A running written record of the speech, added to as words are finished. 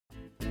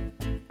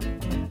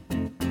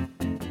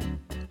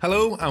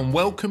Hello and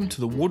welcome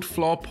to the Wood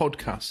Floor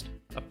Podcast,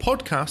 a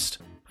podcast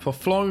for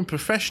flooring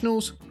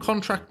professionals,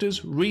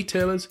 contractors,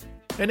 retailers,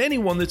 and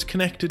anyone that's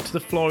connected to the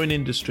flooring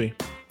industry.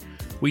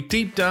 We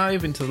deep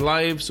dive into the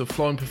lives of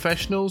flooring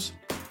professionals,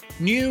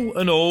 new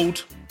and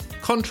old,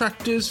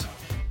 contractors,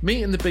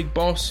 meeting the big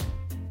boss,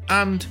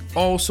 and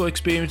also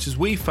experiences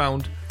we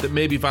found that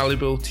may be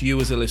valuable to you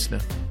as a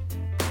listener.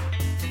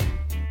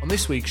 On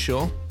this week's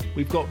show,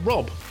 we've got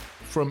Rob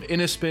from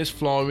Inner Space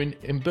Flooring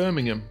in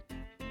Birmingham.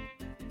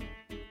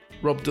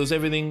 Rob does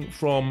everything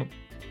from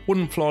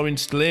wooden floor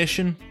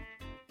installation,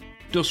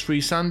 dust-free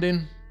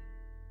sanding,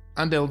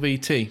 and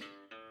LVT.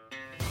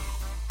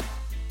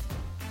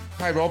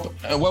 Hi Rob,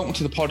 welcome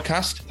to the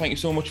podcast. Thank you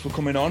so much for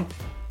coming on.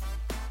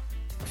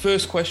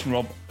 First question,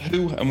 Rob,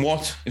 who and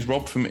what is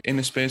Rob from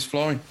Inner Space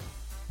Flooring?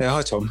 Yeah,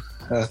 hi Tom.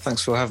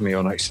 Thanks for having me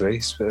on actually.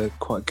 It's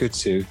quite good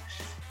to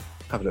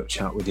have a little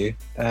chat with you.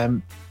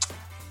 I'm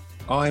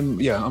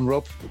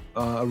Rob.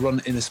 I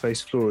run Inner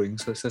Space Flooring,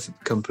 so I set up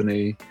the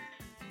company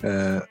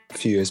a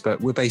few years back.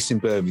 We're based in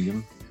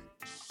Birmingham,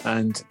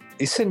 and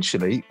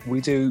essentially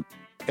we do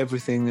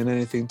everything and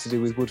anything to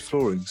do with wood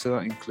flooring. So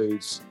that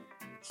includes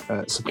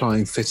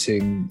supplying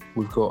fitting.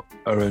 We've got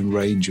our own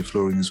range of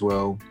flooring as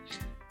well,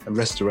 and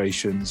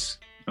restorations,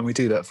 and we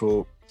do that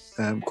for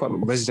quite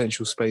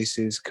residential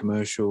spaces,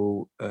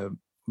 commercial,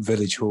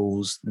 village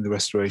halls in the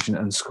restoration,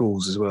 and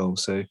schools as well.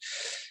 So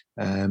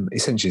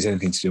essentially it's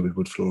anything to do with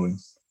wood flooring.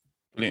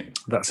 Brilliant.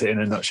 That's it in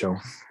a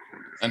nutshell.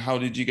 And how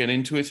did you get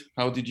into it?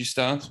 How did you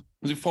start?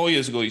 Was it 4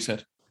 years ago, you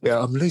said?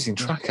 Yeah, I'm losing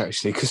track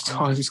actually because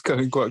time's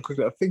going quite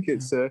quickly. I think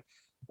it's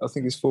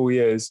 4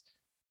 years.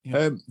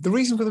 Yeah. The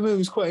reason for the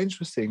move is quite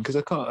interesting because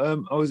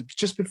I was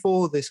just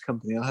before this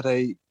company. I had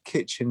a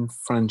kitchen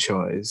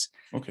franchise.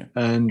 Okay.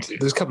 And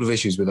there's a couple of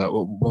issues with that.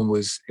 One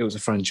was it was a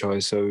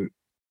franchise, so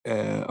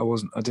I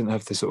didn't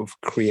have the sort of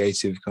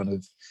creative kind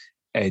of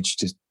edge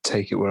to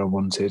take it where I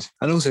wanted.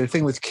 And also the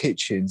thing with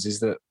kitchens is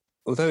that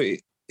although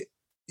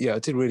I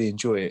did really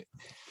enjoy it,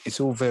 it's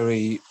all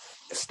very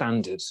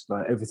standard.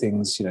 Like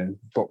everything's,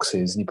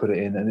 boxes and you put it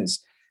in, and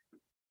it's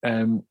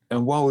and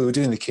while we were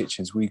doing the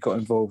kitchens, we got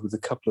involved with a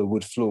couple of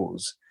wood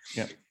floors.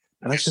 Yeah.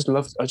 And I just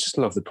love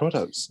the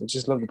products. I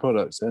just love the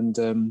products.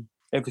 And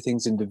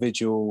everything's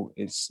individual.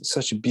 It's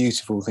such a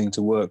beautiful thing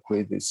to work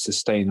with. It's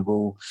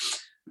sustainable.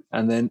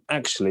 And then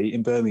actually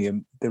in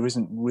Birmingham, there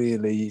isn't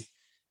really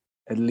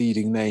a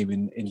leading name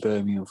in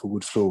Birmingham for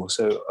wood floor.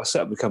 So I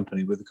set up the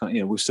company with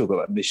we've still got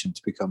that mission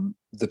to become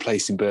the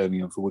place in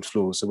Birmingham for wood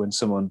floor. So when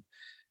someone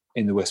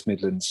in the West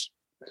Midlands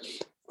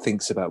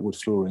thinks about wood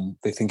flooring,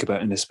 they think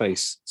about Inner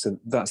Space. So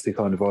that's the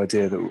kind of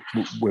idea that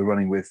we're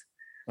running with.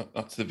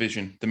 That's the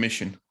vision, the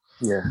mission.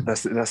 Yeah,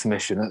 that's the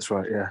mission. That's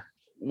right. Yeah.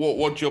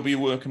 What job are you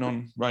working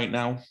on right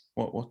now?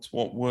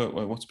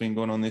 What's been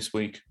going on this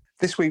week?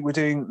 This week we're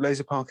doing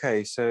laser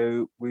parquet.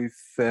 So we've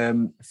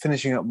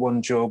finishing up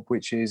one job,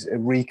 which is a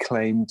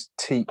reclaimed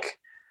teak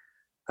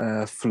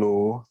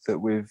floor that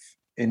we've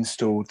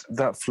installed.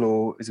 That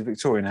floor is a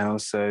Victorian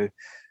house, so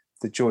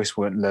the joists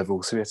weren't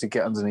level. So we had to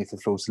get underneath the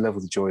floor to level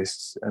the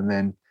joists and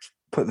then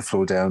put the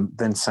floor down,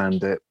 then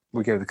sand it.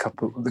 We gave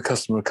the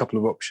customer a couple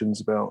of options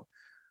about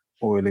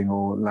oiling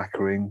or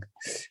lacquering.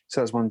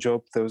 So that's one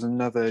job. There was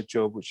another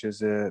job, which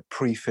is a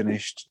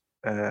pre-finished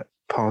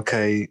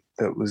parquet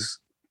that was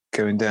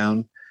going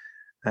down,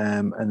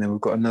 and then we've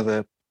got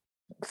another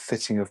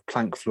fitting of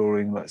plank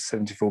flooring, like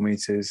 74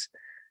 meters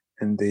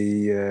in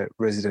the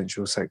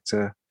residential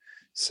sector.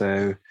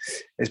 So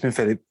it's been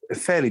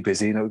fairly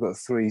busy. We've got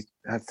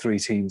had three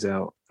teams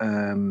out,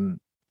 and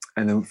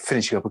then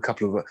finishing up a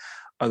couple of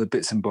other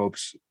bits and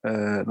bobs,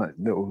 like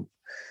little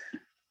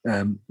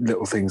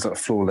things like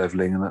floor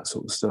leveling and that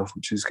sort of stuff,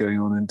 which is going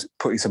on, and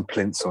putting some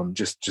plinths on,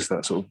 just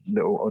that sort of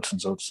little odds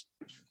and sods.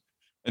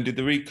 And did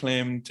the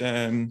reclaimed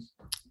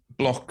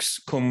blocks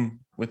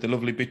come with the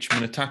lovely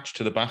bitumen attached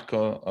to the back,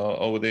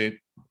 or were they?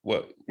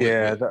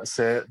 That's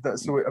it.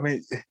 That's the way. I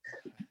mean,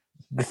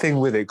 the thing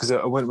with it, because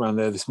I went around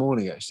there this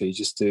morning actually,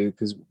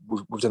 because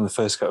we've done the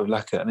first coat of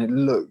lacquer, and it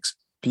looks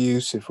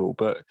beautiful.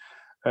 But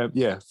for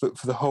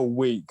the whole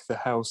week, their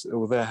house,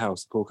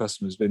 the poor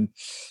customer's been,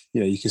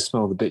 you can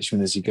smell the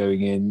bitumen as you're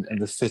going in, and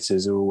the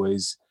fitters are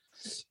always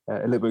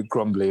a little bit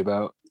grumbly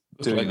about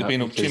doing like they've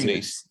been up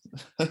chimneys.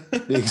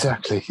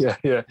 Exactly.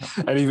 Yeah.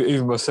 And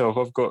even myself,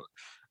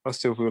 I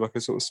still feel like I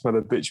sort of smell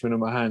of bitumen on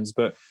my hands,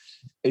 but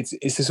it's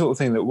the sort of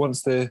thing that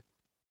once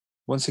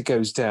it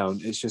goes down,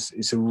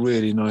 it's a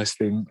really nice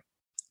thing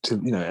to,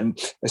 and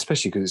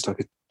especially because it's like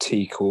a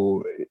teak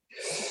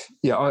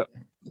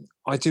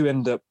I do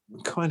end up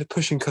kind of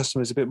pushing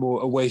customers a bit more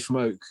away from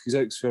oak, because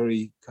oak's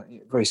very,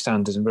 very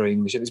standard and very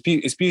English.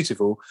 It's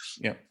beautiful.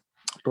 Yeah.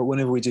 But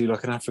whenever we do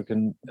like an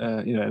African,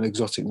 an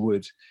exotic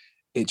wood,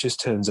 it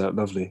just turns out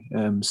lovely.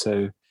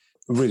 So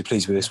I'm really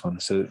pleased with this one.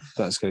 So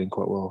that's going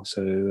quite well.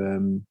 So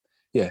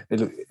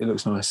it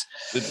looks nice.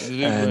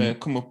 They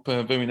come up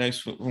very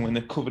nice when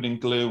they're covered in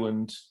glue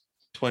and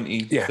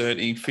 20,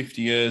 30,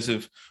 50 years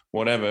of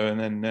whatever, and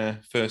then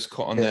first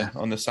cut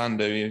on the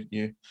sander,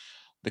 you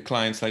the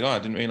client's like, oh, I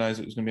didn't realise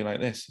it was going to be like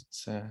this.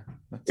 It's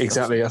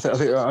exactly. I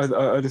think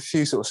I had a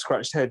few sort of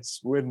scratched heads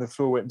when the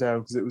floor went down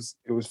because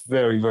it was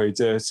very, very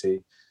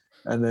dirty.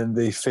 And then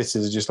the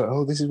fitters are just like,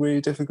 oh, this is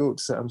really difficult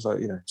to set. I was like,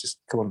 just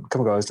come on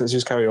guys, let's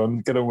just carry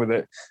on, get on with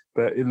it.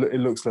 But it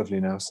looks lovely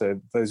now.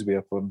 So those will be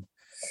up on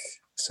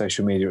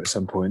social media at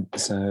some point.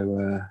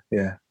 So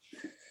yeah.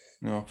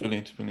 No,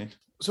 brilliant.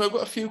 So I've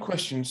got a few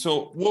questions.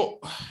 So what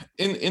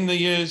in the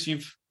years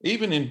you've,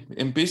 even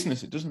in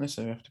business, it doesn't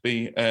necessarily have to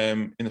be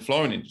in the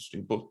flooring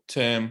industry, but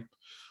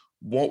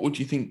what would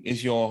you think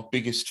is your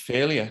biggest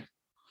failure?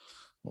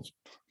 That's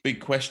a big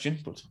question,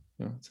 but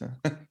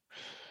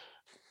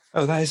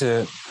Oh, that is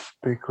a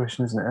big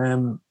question, isn't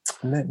it?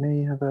 Let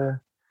me have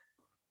a.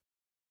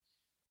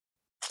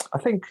 I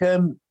think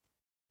I've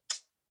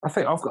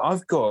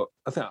got.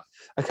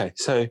 Okay,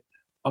 so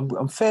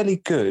I'm fairly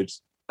good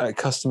at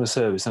customer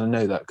service, and I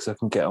know that because I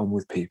can get on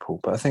with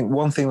people. But I think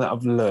one thing that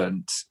I've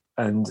learnt,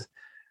 and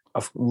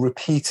I've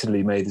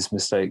repeatedly made this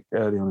mistake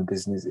early on in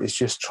business, is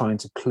just trying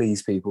to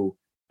please people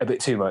a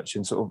bit too much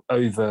and sort of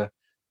over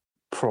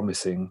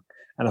promising.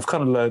 And I've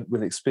kind of learned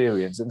with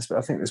experience, and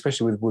I think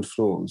especially with wood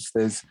floors,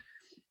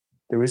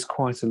 there is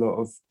quite a lot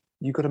of,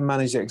 you've got to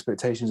manage the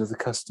expectations of the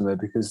customer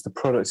because the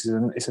product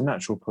it's a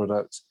natural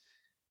product.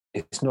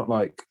 It's not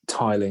like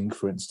tiling,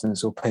 for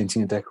instance, or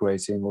painting and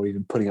decorating, or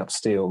even putting up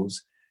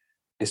steels.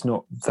 It's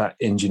not that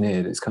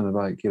engineered. It's kind of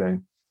like,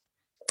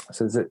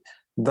 so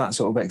that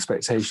sort of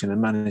expectation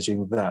and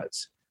managing that,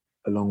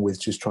 along with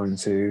just trying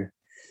to,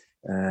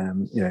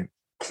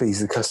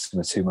 please the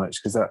customer too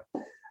much, because that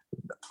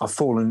I've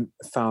fallen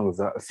foul of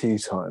that a few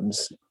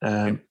times.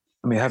 I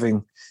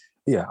mean,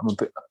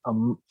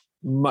 I'm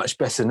much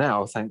better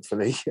now,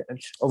 thankfully.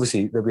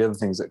 Obviously, there'll be other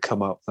things that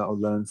come up that I'll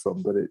learn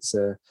from, but it's,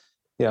 I'll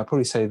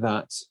probably say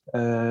that.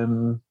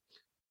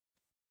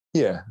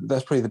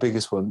 That's probably the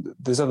biggest one.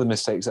 There's other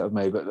mistakes that I've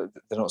made, but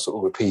they're not sort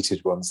of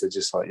repeated ones. They're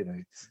just like,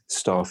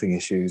 staffing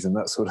issues and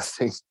that sort of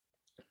thing.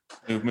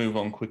 We'll move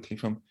on quickly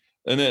from,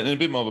 and then a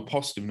bit more of a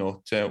positive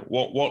note.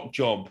 What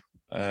job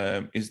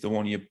is the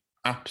one you're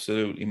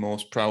absolutely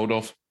most proud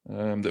of,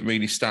 that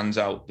really stands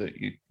out, that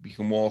you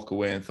can walk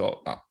away and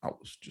thought that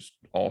was just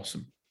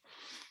awesome?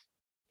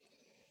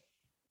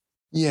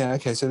 Yeah,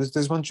 okay. So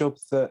there's one job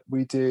that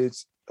we did,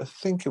 I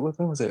think when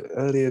was it?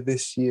 Earlier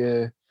this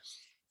year.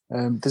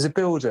 There's a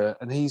builder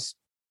and he's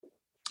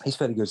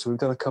fairly good. So we've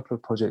done a couple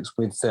of projects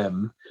with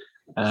them,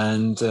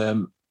 and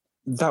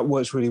that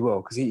works really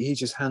well because he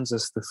just hands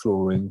us the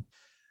flooring.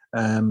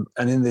 And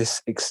in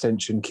this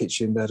extension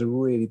kitchen, they had a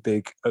really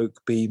big oak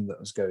beam that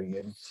was going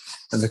in,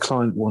 and the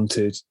client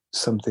wanted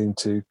something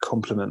to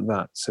complement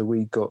that. So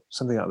we got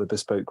something out of the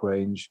bespoke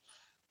range,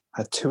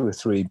 had 2 or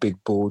 3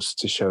 big boards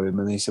to show him,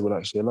 and he said, well,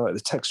 actually, I like the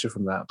texture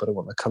from that, but I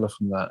want the colour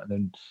from that. And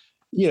then,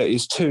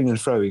 it's toing and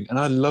froing. And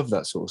I love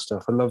that sort of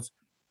stuff. I love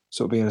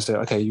sort of being able to say,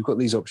 okay, you've got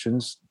these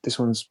options. This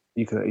one's,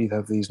 you can either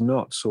have these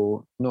knots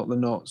or not the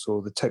knots,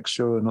 or the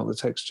texture or not the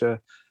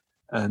texture,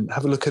 and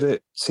have a look at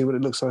it, see what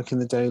it looks like in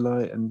the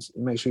daylight, and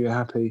make sure you're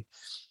happy.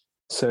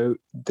 So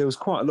there was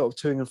quite a lot of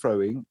toing and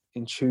froing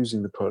in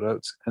choosing the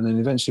product. And then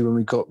eventually when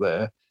we got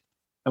there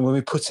and when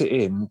we put it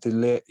in,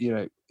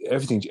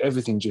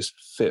 everything just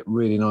fit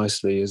really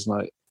nicely, as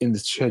like in the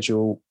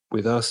schedule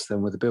with us,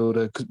 then with the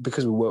builder,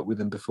 because we worked with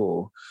them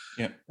before.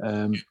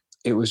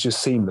 It was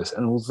just seamless.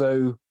 And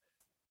although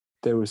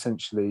they were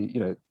essentially,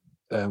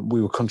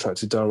 we were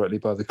contracted directly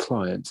by the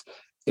client,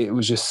 it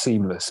was just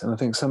seamless. And I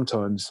think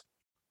sometimes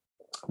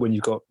when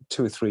you've got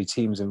 2 or 3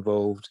 teams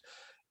involved,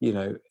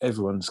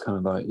 everyone's kind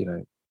of like,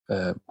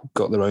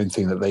 got their own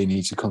thing that they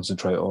need to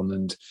concentrate on,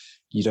 and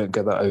you don't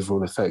get that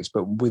overall effect.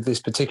 But with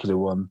this particular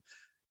one,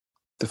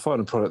 the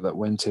final product that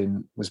went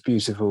in was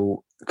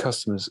beautiful. The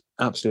customers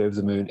absolutely over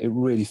the moon. It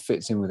really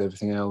fits in with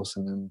everything else,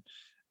 and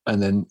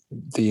then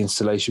the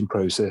installation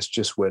process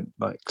just went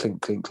like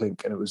clink, clink,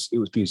 clink, and it was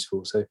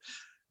beautiful. So,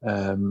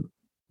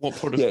 what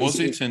product was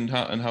it, and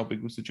how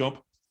big was the job?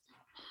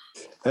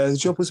 The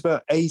job was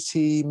about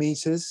 80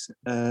 meters.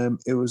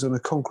 It was on a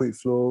concrete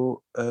floor,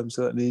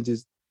 so that needed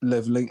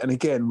leveling. And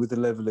again, with the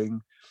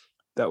leveling,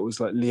 that was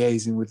like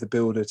liaising with the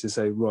builder to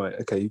say, right,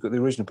 okay, you've got the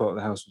original part of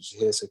the house, which is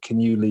here, so can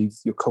you leave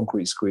your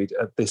concrete screed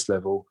at this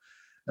level?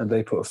 And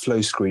they put a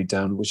flow screed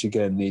down, which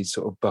again needs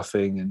sort of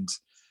buffing and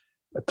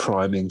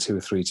priming 2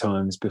 or 3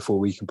 times before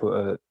we can put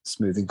a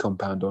smoothing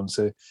compound on.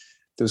 So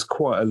there was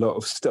quite a lot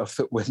of stuff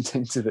that went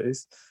into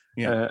this.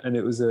 And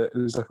it was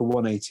like a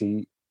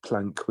 180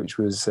 plank, which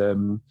was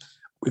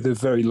with a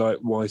very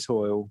light white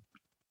oil,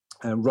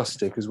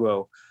 rustic as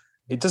well.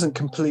 It doesn't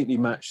completely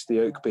match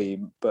the oak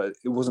beam, but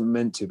it wasn't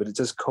meant to, but it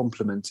does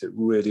complement it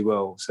really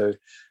well. So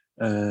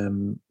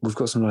we've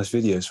got some nice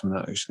videos from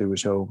that, actually,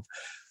 which I'll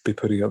be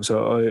putting up.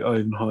 So I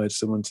even hired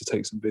someone to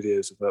take some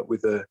videos of that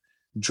with a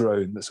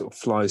drone that sort of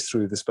flies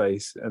through the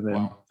space and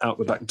then out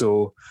the back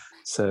door.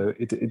 So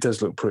it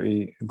does look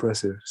pretty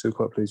impressive. So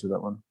quite pleased with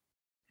that one.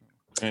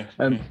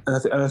 And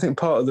I think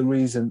part of the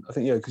reason,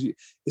 because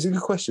it's a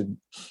good question.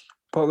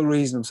 Part of the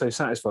reason I'm so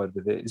satisfied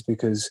with it is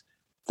because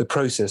the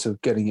process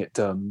of getting it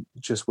done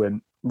just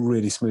went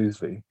really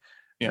smoothly.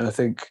 And I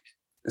think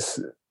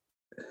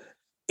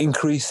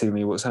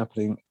increasingly what's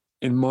happening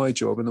in my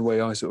job and the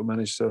way I sort of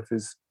manage stuff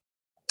is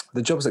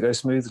the jobs that go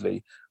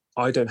smoothly,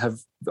 I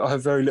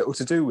have very little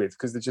to do with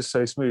because they're just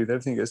so smooth.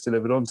 Everything gets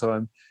delivered on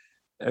time,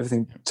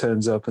 everything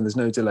turns up, and there's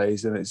no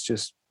delays, and it's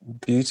just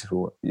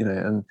beautiful,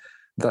 And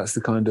that's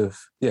the kind of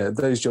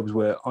those jobs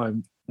where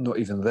I'm not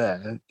even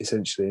there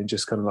essentially, and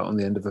just kind of like on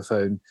the end of a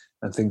phone,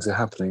 and things are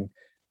happening.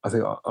 I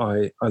think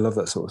I love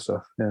that sort of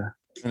stuff. Yeah.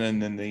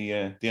 And then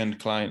the end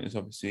client is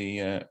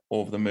obviously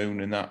over the moon,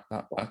 and that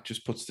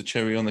just puts the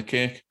cherry on the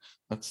cake.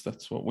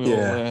 That's what we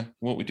all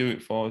what we do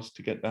it for, is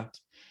to get that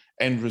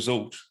end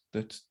result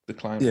that the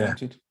client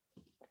wanted.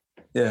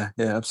 Yeah,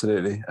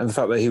 absolutely. And the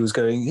fact that he was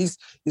going, he's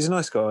a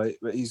nice guy,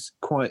 but he's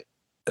quite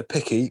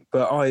picky.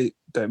 But I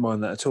don't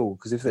mind that at all,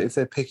 because if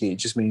they're picky, it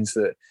just means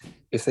that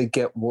if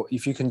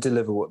you can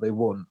deliver what they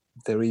want,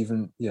 they're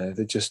even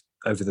they're just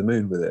over the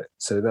moon with it.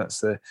 So that's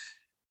the.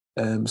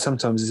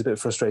 Sometimes it's a bit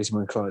frustrating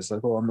when clients are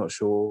like, "Oh, I'm not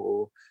sure,"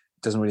 or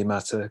 "It doesn't really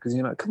matter," because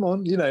you're like, "Come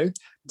on,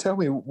 tell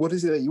me what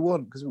is it that you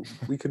want, because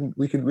we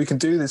can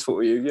do this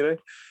for you,"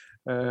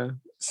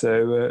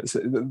 So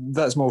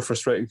that's more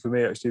frustrating for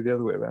me, actually, the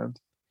other way around.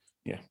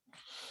 Yeah,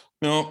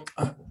 no,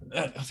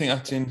 I think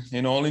that's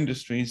in all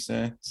industries.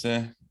 It's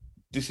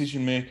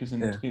decision makers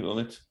and people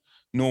that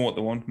know what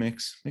they want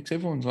makes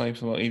everyone's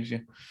lives a lot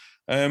easier.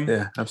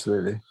 Yeah,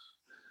 absolutely.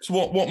 So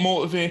what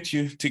motivates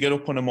you to get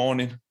up in the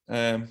morning,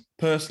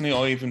 personally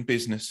or even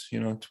business?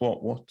 It's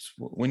what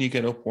when you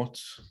get up,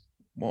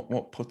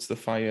 what puts the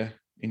fire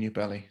in your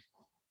belly?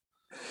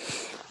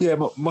 Yeah,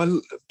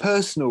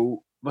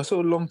 my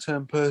sort of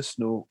long-term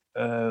personal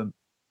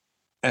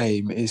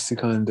aim is to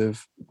kind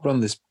of run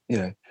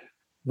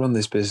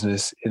this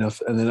business enough,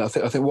 and then I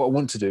think what I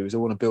want to do is I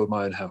want to build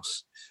my own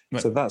house.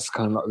 Right. So that's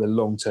kind of like the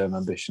long-term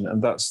ambition,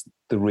 and that's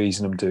the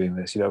reason I'm doing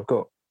this. I've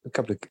got a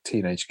couple of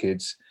teenage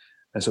kids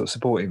and sort of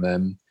supporting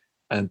them,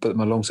 but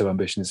my long-term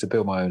ambition is to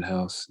build my own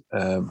house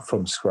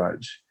from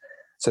scratch.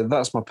 So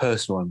that's my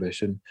personal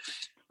ambition.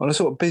 On a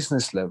sort of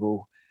business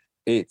level,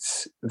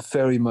 it's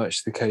very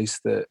much the case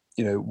that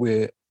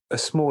we're a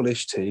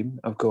smallish team.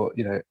 I've got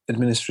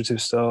administrative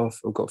staff,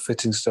 I've got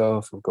fitting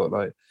staff, I've got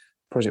like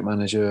project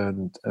manager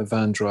and a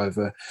van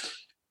driver,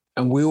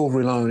 and we all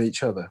rely on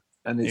each other.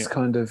 And it's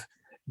kind of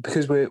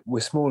because we're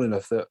small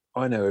enough that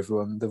I know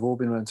everyone. They've all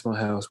been around to my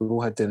house. We've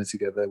all had dinner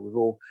together. We've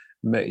all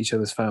met each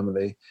other's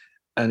family,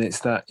 and it's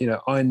that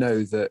I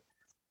know that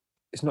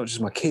it's not just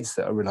my kids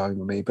that are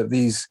relying on me, but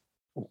these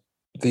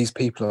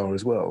people are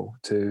as well,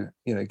 to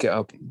get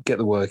up, get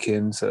the work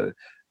in, so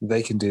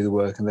they can do the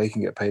work and they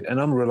can get paid, and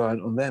I'm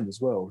reliant on them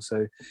as well.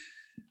 So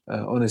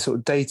on a sort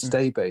of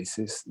day-to-day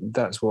basis,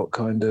 that's what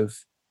kind of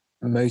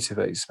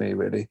motivates me,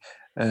 really.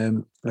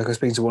 Like I was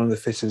speaking to one of the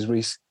fitters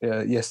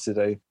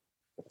yesterday.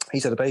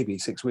 He's had a baby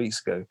 6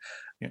 weeks ago,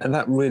 and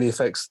that really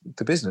affects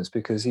the business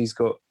because he's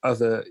got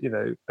other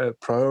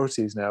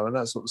priorities now and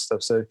that sort of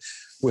stuff. So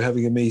we're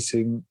having a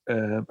meeting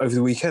over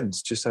the weekend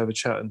just to have a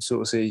chat and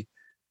sort of see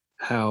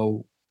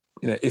how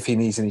if he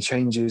needs any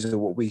changes or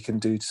what we can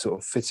do to sort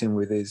of fit in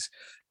with his,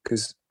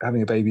 because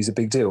having a baby is a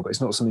big deal, but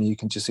it's not something you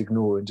can just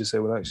ignore and just say,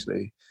 well,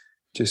 actually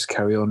just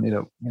carry on.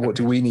 What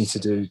do we need to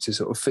do to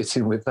sort of fit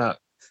in with that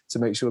to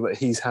make sure that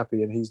he's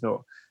happy and he's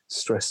not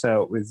stressed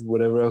out with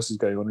whatever else is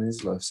going on in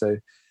his life? So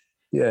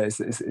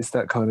it's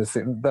that kind of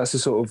thing. That's the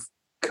sort of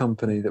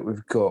company that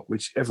we've got,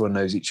 which everyone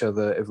knows each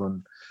other,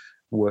 everyone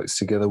works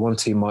together. One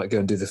team might go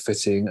and do the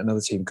fitting,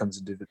 another team comes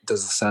and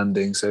does the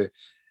sanding. So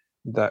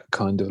that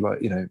kind of like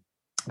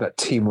that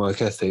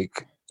teamwork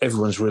ethic,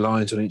 everyone's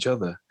reliant on each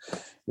other.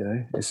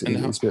 It's a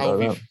bit like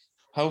that.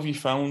 How have you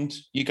found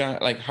you guys?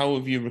 Like, how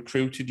have you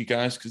recruited you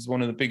guys? Because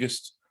one of the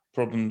biggest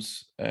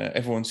problems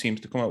everyone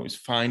seems to come out is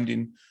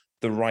finding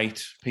the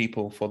right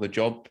people for the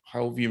job.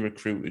 How have you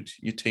recruited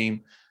your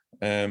team?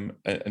 And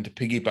to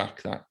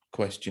piggyback that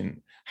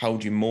question, how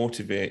do you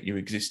motivate your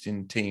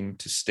existing team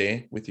to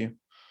stay with you?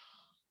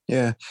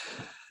 Yeah,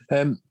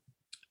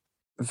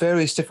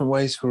 various different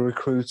ways for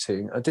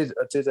recruiting. I did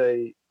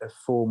a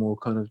formal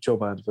kind of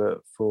job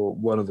advert for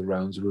one of the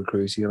rounds of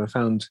recruiting, and I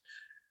found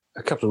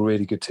a couple of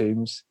really good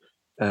teams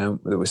that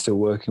we're still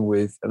working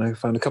with, and I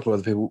found a couple of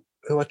other people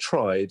who I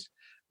tried,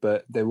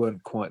 but they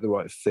weren't quite the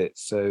right fit.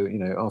 So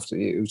after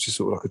it was just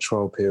sort of like a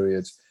trial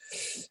period.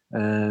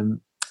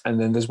 And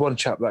then there's one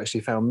chap that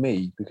actually found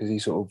me because he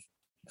sort of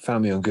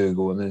found me on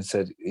Google and then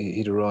said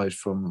he'd arrived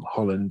from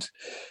Holland.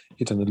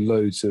 He'd done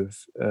loads of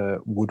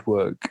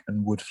woodwork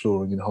and wood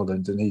flooring in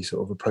Holland, and he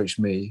sort of approached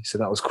me. So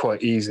that was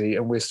quite easy,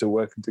 and we're still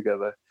working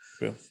together.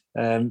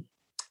 Yeah.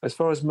 As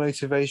far as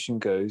motivation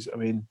goes, I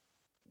mean,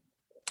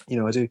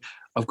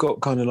 I've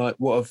got kind of like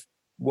what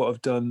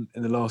I've done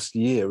in the last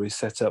year is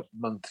set up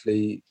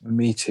monthly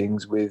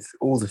meetings with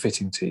all the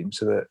fitting team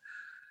so that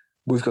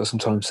we've got some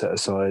time set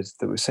aside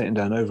that we're sitting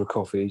down over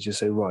coffee, just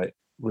say, right,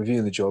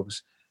 reviewing the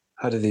jobs.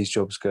 How do these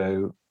jobs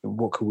go?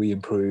 What can we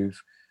improve?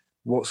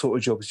 What sort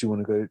of jobs do you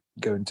want to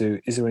go and do?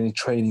 Is there any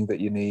training that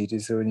you need?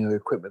 Is there any other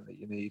equipment that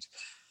you need?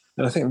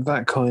 And I think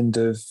that kind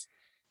of,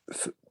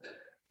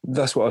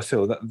 that's what I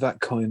feel, that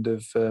kind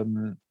of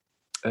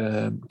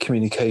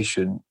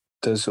communication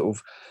does sort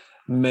of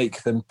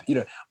make them,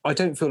 I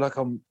don't feel like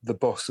I'm the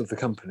boss of the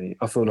company.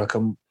 I feel like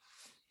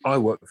I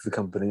work for the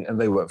company and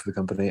they work for the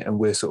company, and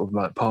we're sort of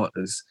like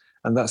partners.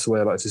 And that's the way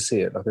I like to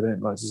see it. Like, I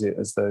don't like to see it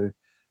as though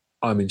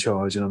I'm in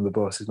charge and I'm the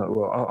boss. It's like,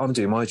 well, I'm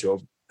doing my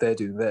job, they're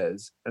doing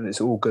theirs, and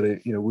it's all got to,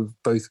 we've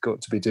both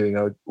got to be doing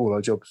all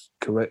our jobs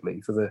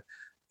correctly for the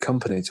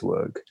company to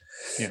work.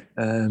 Yeah.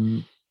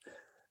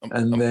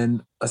 And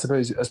then I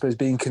suppose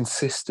being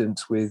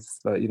consistent with,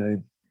 like,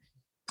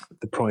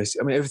 the price.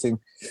 I mean, everything.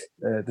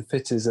 The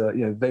fitters are,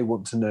 they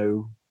want to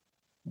know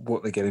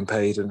what they're getting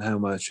paid and how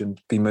much, and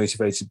be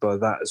motivated by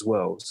that as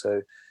well.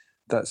 So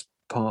that's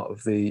part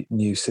of the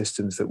new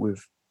systems that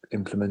we've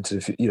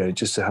implemented,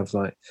 just to have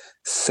like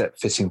set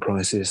fitting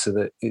prices, so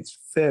that it's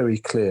very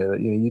clear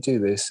that you do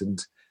this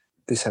and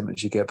this how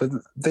much you get. But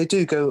they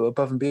do go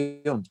above and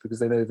beyond, because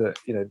they know that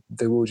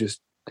they will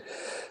just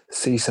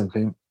see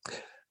something.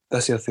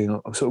 That's the other thing.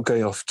 I'm sort of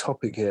going off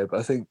topic here, but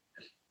I think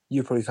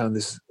you probably found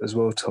this as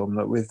well, Tom.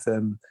 Like with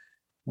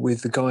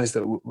the guys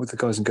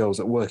and girls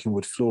that work in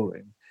wood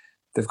flooring,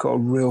 they've got a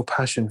real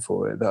passion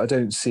for it that I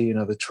don't see in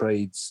other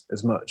trades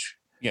as much.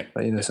 Yeah,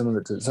 like, someone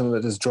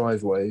that does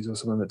driveways, or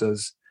someone that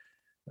does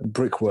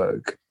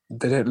brickwork,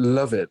 they don't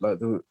love it like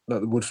the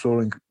wood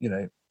flooring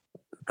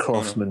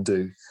craftsmen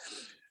do.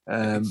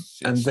 And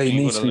they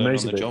need to be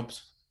motivated. On the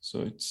jobs.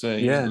 So it's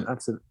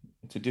absolutely,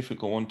 it's a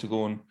difficult one to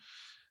go and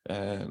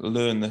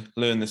learn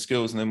the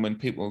skills, and then when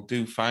people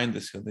do find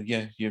the skill, that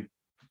you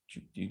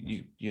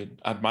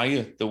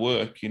admire the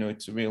work.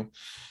 It's a real.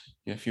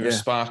 If you're a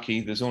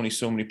Sparky, there's only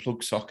so many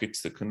plug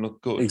sockets that can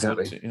look good.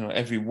 Exactly. But,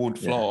 every wood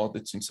floor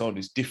that's installed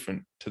is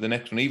different to the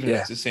next one. Even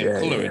if it's the same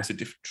colour, it's a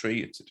different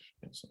tree. It's a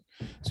different.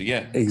 So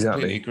exactly.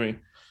 Completely agree.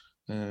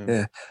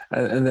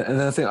 And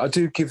I think I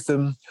do give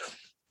them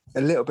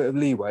a little bit of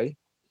leeway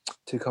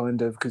to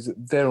kind of, because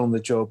they're on the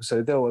job,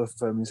 so they'll often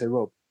phone me and say,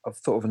 "Rob, I've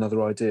thought of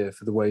another idea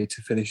for the way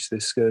to finish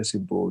this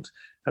skirting board."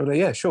 I'm like,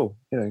 "Yeah, sure.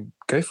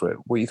 Go for it.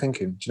 What are you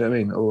thinking? Do you know what I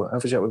mean? Or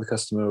have a chat with the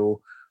customer,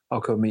 or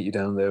I'll come meet you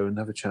down there and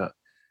have a chat."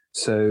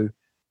 So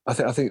I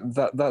think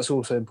that's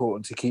also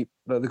important to keep.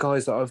 Like, the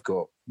guys that I've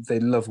got, they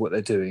love what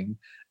they're doing.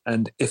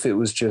 And if it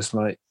was just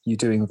like, you're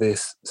doing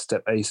this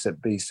step A,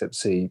 step B, step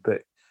C,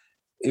 but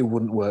it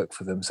wouldn't work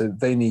for them. So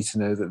they need to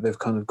know that they've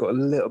kind of got a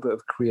little bit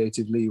of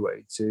creative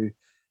leeway to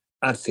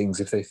add things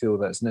if they feel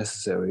that's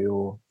necessary,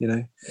 or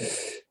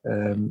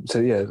so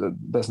yeah,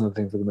 that's another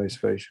thing for the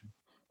motivation.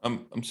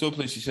 I'm so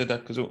pleased you said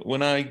that, because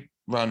when I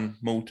ran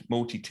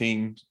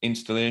multi-team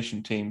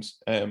installation teams,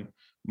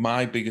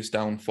 my biggest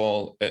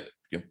downfall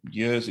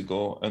years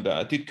ago, and that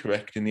I did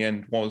correct in the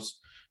end, was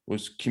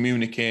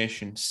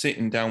communication,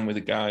 sitting down with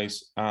the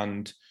guys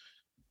and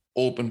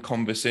open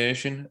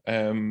conversation.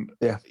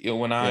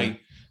 When I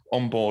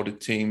onboarded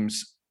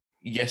teams,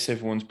 yes,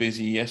 everyone's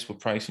busy. Yes, we're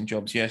pricing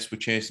jobs. Yes, we're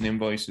chasing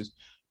invoices.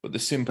 But the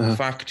simple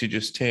fact to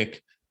just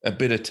take a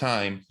bit of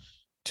time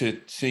to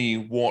see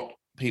what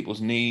people's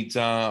needs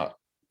are,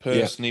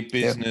 personally,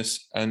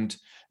 business, and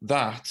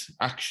that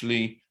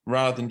actually,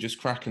 rather than just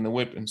cracking the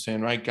whip and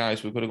saying, "Right,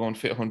 guys, we've got to go and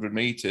fit 100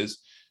 meters,"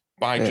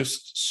 by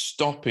just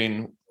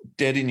stopping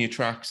dead in your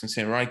tracks and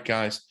saying, "Right,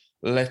 guys,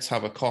 let's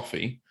have a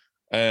coffee,"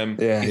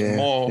 is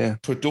more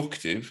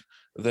productive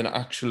than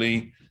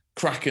actually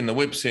cracking the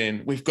whip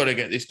saying, "We've got to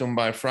get this done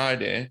by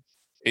Friday."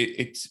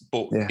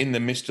 In the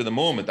midst of the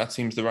moment, that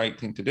seems the right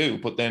thing to do.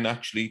 But then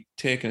actually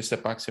taking a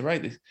step back, say,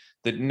 "Right,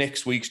 the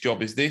next week's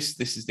job is this.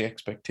 This is the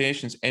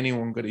expectations.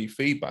 Anyone got any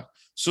feedback?"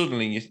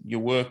 Suddenly, your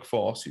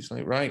workforce is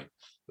like, "Right,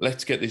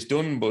 let's get this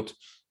done." But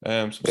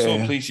I'm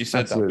so pleased you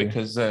said that,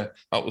 because that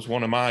was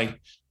one of my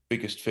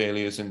biggest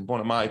failures, and one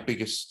of my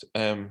biggest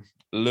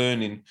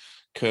learning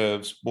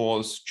curves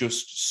was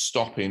just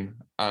stopping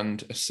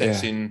and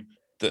assessing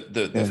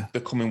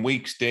the coming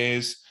weeks,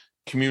 days,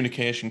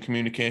 communication,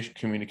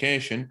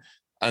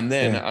 and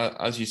then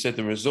as you said,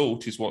 the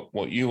result is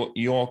what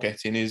you're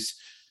getting is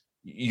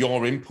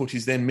your input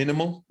is then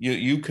minimal.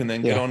 You can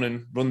then get on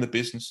and run the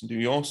business and do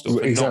your stuff,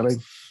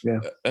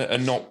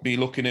 and not be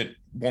looking at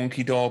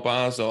wonky door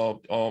bars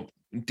or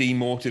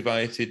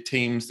demotivated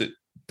teams that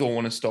don't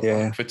want to stop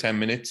for 10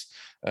 minutes.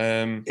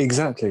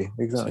 Exactly.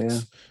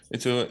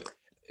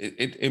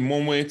 In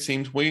one way it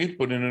seems weird,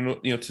 but in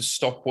another, to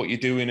stop what you're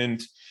doing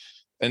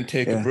and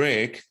take a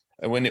break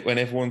when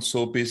everyone's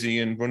so busy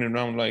and running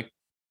around like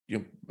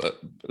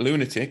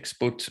lunatics,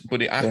 but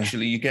it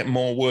actually you get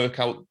more work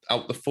out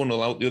the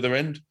funnel out the other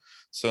end.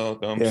 So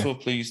I'm so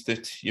pleased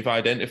that you've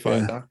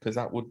identified that, because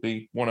that would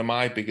be one of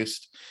my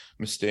biggest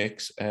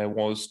mistakes,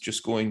 was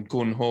just going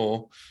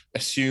gun-ho,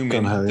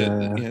 assuming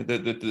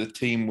that the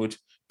team would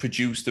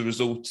produce the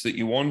results that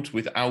you want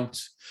without,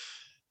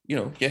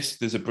 yes,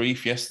 there's a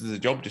brief, yes, there's a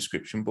job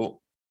description, but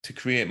to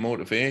create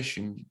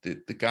motivation,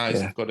 the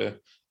guys have got to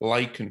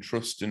like and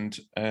trust and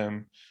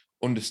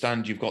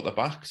understand you've got the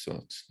back.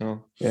 So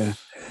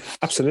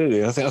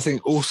absolutely. I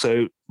think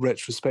also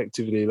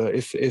retrospectively, like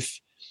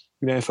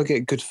if I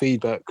get good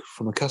feedback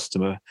from a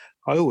customer,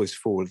 I always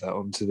forward that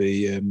on to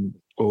the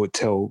or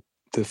tell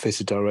the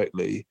fitter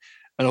directly,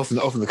 and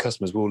often the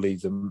customers will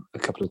leave them a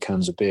couple of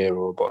cans of beer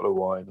or a bottle of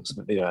wine or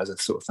something, as a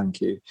sort of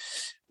thank you.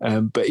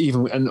 But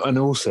even and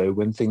also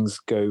when things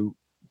go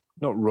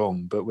not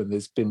wrong, but when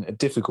there's been a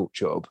difficult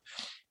job,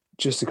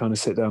 just to kind of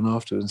sit down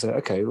afterwards and say,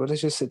 okay, well,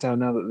 let's just sit down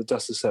now that the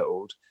dust has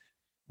settled.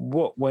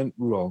 What went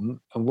wrong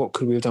and what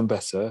could we have done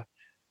better?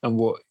 And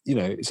what,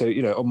 so,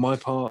 on my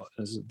part,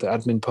 as the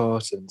admin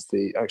part and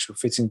the actual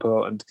fitting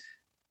part and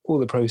all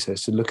the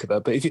process to look at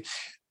that. But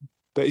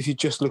if you're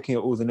just looking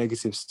at all the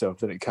negative stuff,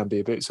 then it can be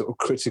a bit sort of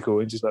critical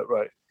and just like,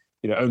 right,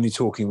 only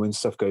talking when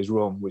stuff goes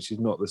wrong, which is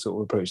not the sort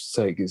of approach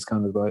to take. It's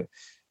kind of like,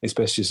 it's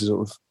best just to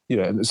sort of,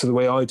 and so the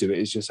way I do it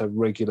is just have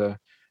regular,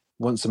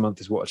 once a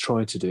month is what I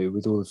try to do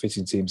with all the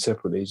fitting teams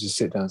separately, just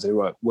sit down and say,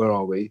 right, where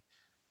are we?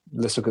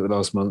 Let's look at the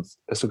last month.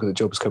 Let's look at the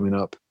jobs coming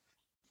up.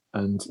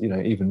 And,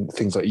 even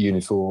things like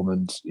uniform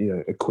and,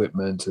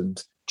 equipment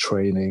and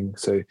training.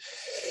 So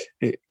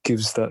it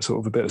gives that sort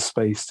of a bit of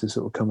space to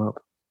sort of come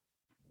up.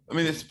 I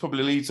mean, this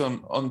probably leads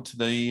on to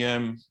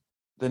the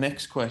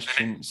next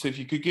question. So if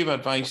you could give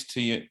advice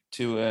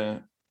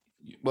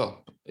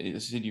well, as I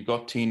said, you've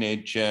got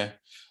teenage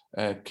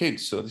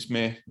kids, so this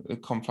may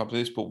conflict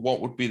with this, but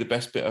what would be the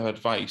best bit of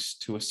advice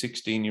to a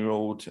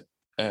 16-year-old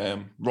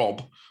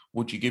Rob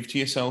would you give to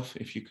yourself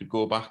if you could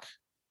go back?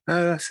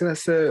 That's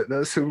a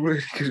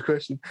really good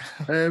question.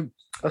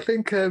 I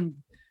think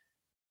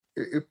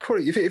it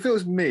probably, if it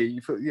was me,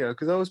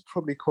 because I was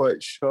probably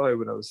quite shy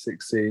when I was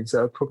 16,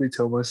 so I'd probably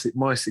tell my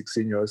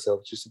 16-year-old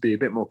self just to be a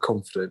bit more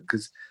confident,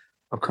 because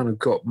I've kind of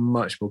got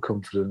much more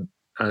confident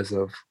as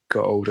I've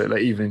got older,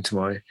 like even into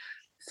my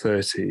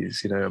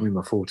 30s. I'm in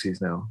my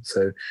 40s now,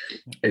 so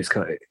it's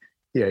kind of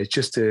it's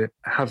just to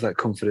have that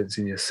confidence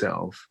in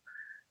yourself.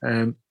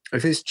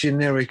 If it's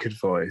generic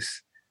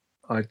advice,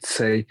 I'd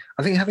say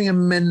I think having a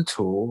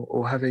mentor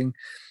or having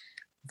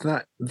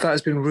that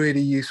has been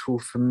really useful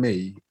for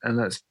me, and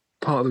that's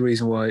part of the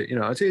reason why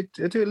I do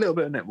a little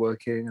bit of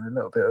networking and a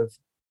little bit of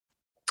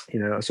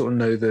I sort of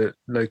know the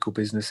local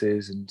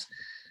businesses, and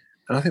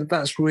I think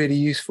that's really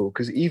useful,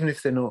 because even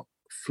if they're not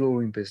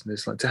flooring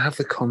business, like to have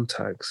the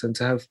contacts and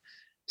to have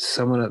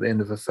someone at the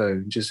end of a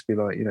phone just to be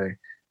like,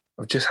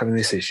 I'm just having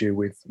this issue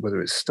with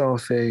whether it's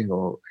staffing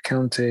or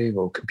accounting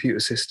or computer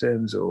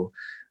systems or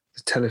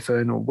the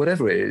telephone or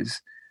whatever it is.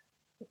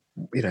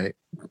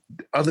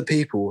 Other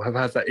people have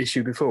had that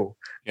issue before,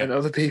 and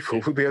other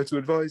people will be able to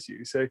advise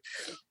you. So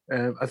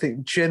I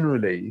think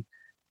generally,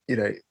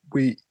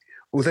 we,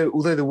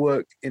 although the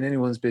work in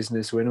anyone's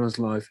business or anyone's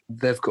life,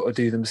 they've got to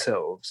do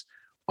themselves.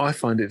 I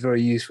find it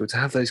very useful to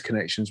have those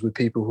connections with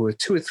people who are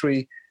 2 or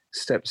 3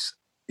 steps,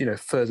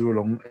 further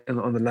along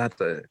on the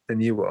ladder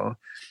than you are,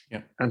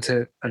 and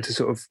to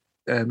sort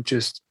of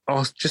just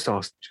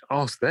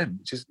ask them.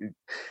 Just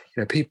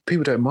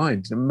people don't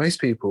mind. Most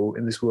people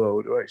in this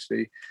world are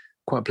actually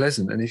quite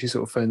pleasant, and if you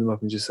sort of phone them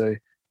up and just say,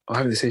 "I'm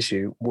having this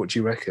issue. What do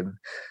you reckon?"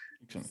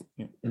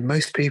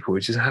 Most people are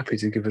just happy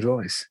to give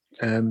advice.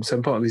 So I'm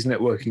part of these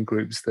networking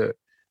groups that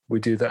we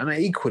do that, and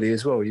equally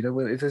as well,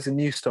 if there's a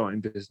new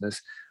starting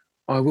business,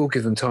 I will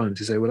give them time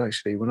to say, well,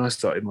 actually, when I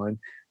started mine,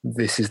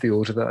 this is the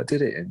order that I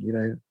did it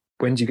in.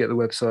 When do you get the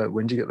website?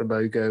 When do you get the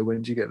logo?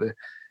 When do you get the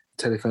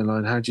telephone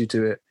line? How do you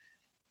do it?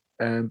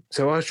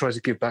 So I try to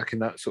give back in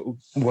that sort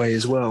of way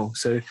as well.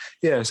 So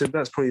so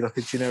that's probably like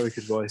a generic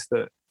advice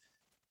that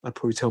I'd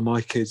probably tell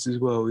my kids as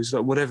well, is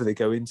like whatever they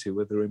go into,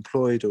 whether they're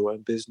employed or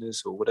own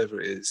business or whatever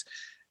it is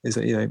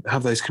that,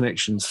 have those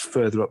connections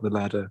further up the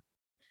ladder.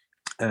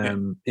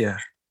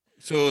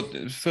 So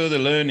further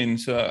learning,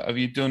 so have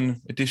you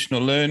done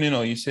additional learning,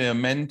 or you say a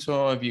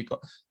mentor? Have you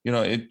got,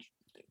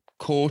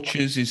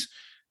 coaches?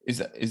 Is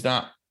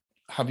that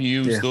have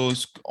you used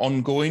those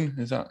ongoing?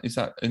 Is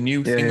that a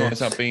new thing, or has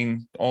that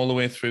been all the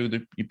way through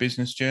your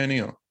business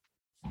journey? Or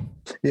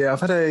I've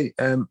had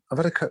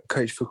a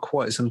coach for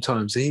quite some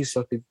time. So he's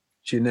like a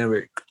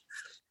generic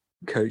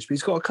coach, but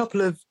he's got a couple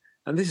of,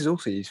 and this is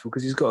also useful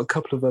because he's got a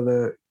couple of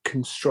other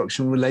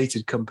construction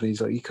related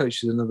companies. Like he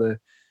coaches another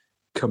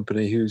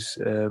company who's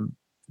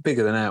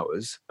bigger than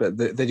ours, but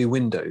they do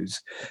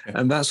windows.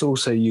 And that's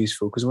also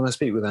useful because when I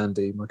speak with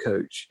Andy, my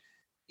coach,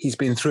 he's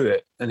been through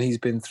it, and he's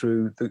been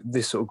through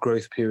this sort of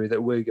growth period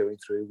that we're going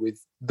through with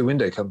the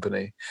window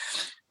company.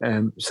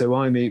 So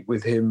I meet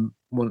with him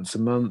once a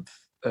month,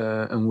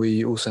 and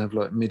we also have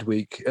like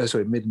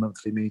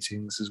mid-monthly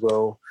meetings as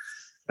well.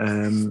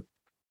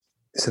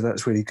 So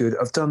that's really good.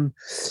 I've done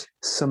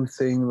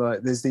something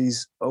like, there's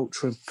these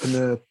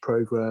entrepreneur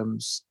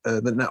programs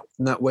that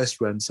NatWest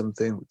ran,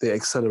 something, the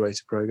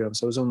accelerator program.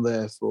 So I was on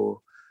there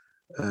for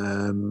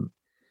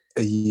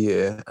a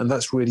year, and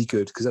that's really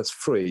good because that's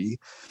free,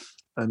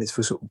 and it's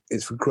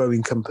for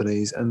growing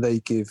companies, and they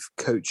give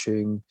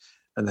coaching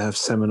and they have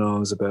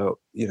seminars about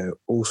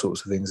all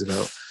sorts of things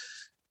about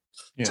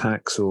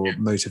tax or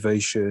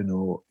motivation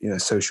or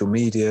social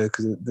media,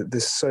 because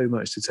there's so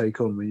much to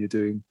take on when you're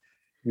doing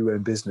your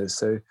own business.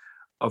 So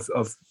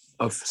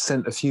I've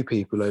sent a few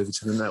people over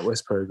to the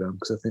NatWest program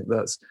because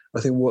I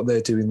think what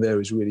they're doing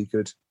there is really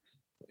good.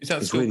 Is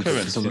that still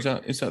current?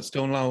 Is that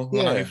still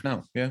live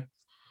now? Yeah.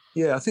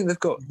 Yeah, I think they've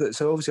got that.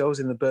 So obviously, I was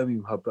in the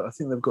Birmingham hub, but I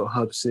think they've got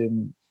hubs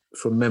in,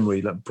 from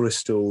memory, like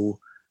Bristol,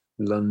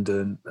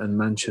 London, and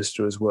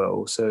Manchester as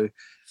well. So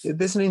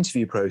there's an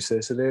interview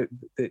process. So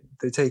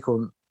they take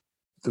on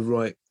the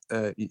right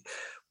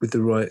with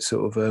the right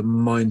sort of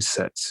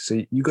mindset.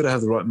 So you've got to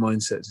have the right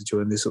mindset to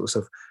join this sort of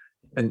stuff.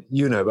 And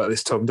you know about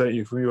this, Tom, don't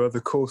you, from your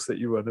other course that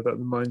you run about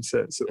the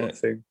mindset sort of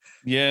thing?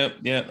 Yeah,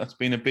 that's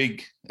been a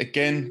big.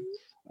 Again,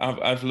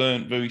 I've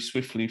learned very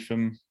swiftly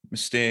from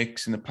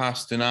mistakes in the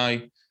past, and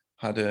I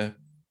had a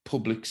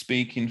public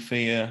speaking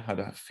fear, had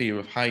a fear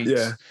of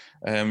heights,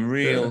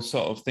 real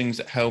sort of things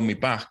that held me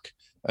back.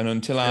 And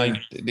until I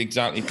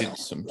exactly did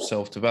some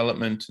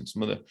self-development and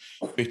some other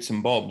bits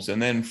and bobs,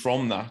 and then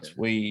from that,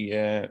 we,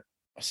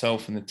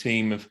 myself and the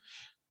team, have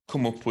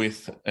come up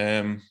with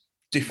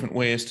different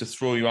ways to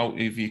throw you out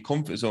of your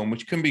comfort zone,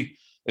 which can be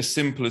as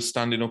simple as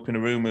standing up in a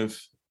room of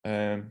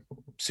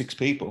 6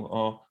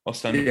 people or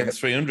standing up with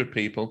 300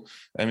 people.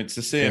 It's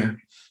the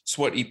same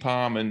sweaty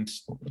palm and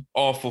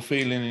awful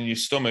feeling in your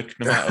stomach,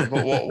 no matter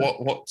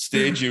what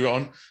stage you're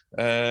on.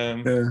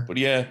 But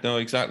yeah, no,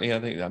 exactly.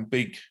 I think I'm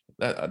big.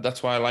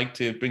 That's why I like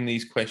to bring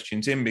these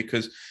questions in,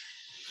 because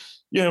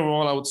we're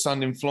all out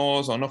sanding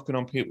floors or knocking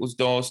on people's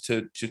doors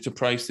to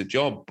price the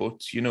job.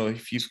 But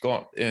if you've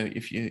got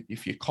if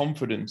your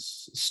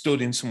confidence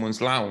stood in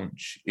someone's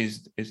lounge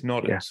is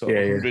not at sort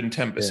of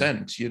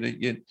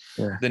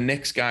 110%, the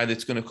next guy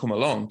that's going to come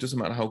along, doesn't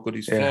matter how good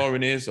his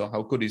flooring is or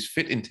how good his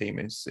fitting team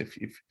is, if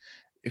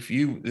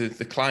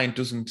the client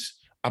doesn't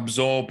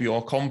absorb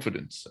your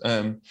confidence,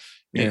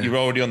 you're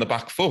already on the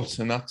back foot,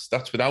 and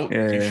that's without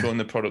you showing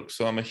the product.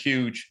 So I'm a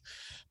huge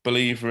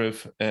believer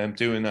of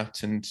doing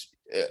that, and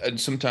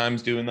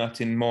sometimes doing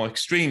that in more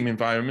extreme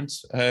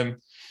environments,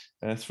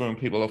 throwing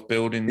people off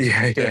buildings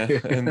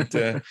and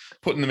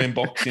putting them in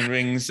boxing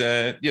rings.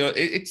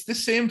 It's the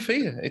same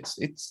fear. It's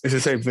the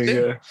same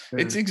thing.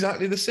 It's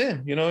exactly the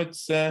same.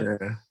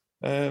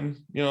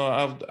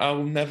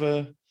 I'll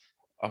never.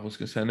 I was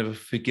going to say I never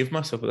forgive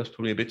myself, but that's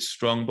probably a bit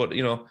strong. But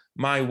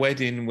my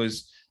wedding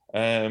was,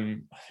 I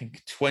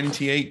think,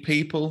 28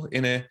 people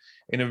in a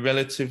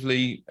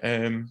relatively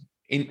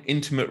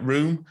intimate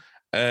room.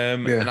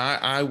 And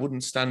I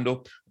wouldn't stand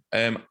up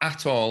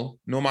at all,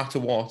 no matter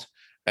what,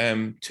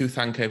 to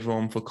thank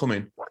everyone for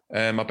coming.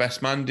 My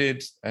best man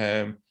did,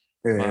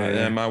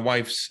 my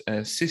wife's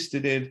sister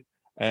did,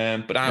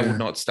 but I would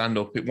not stand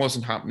up. It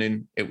wasn't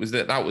happening. It was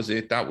that was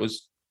it. That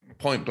was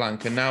point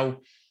blank. And now,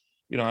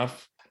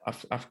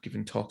 I've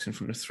given talks in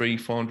front of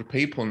 300-400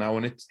 people now,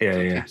 and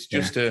it's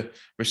just a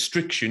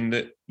restriction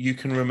that you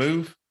can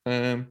remove.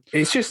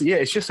 It's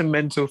just a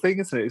mental thing,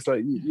 isn't it? It's like,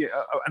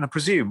 and I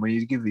presume when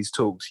you give these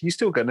talks, you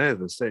still get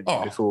nervous, don't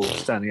you, before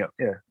standing up?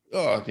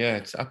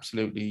 It's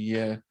absolutely,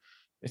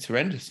 it's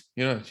horrendous.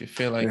 You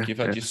feel like you've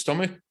had your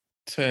stomach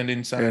turned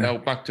inside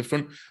out, back to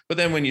front. But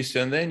then when you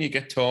stand there and you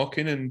get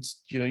talking, and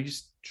you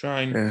just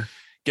try and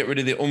get rid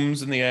of the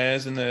ums and the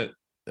airs and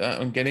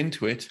get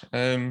into it,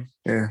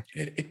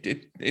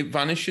 it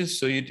vanishes.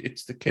 So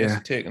it's the case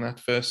of taking that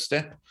first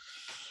step.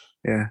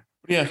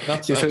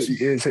 That's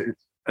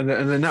and the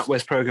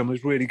NatWest program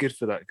was really good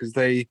for that, because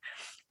they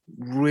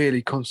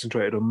really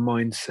concentrated on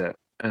mindset,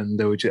 and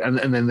they were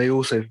and then they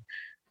also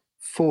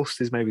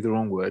forced is maybe the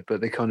wrong word, but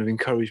they kind of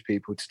encouraged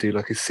people to do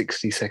like a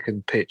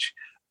 60-second pitch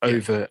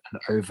over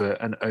and over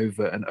and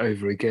over and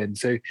over again.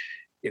 So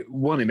it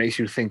makes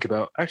you think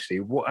about,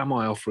 actually, what am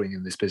I offering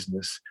in this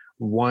business?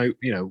 Why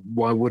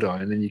would I?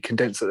 And then you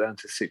condense it down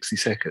to 60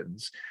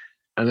 seconds.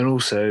 And then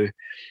also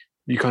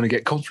you kind of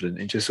get confident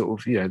in just sort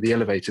of, the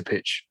elevator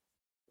pitch.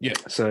 Yeah.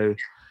 So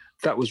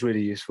that was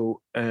really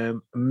useful.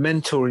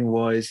 Mentoring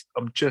wise,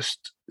 I'm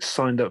just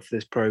signed up for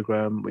this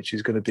program, which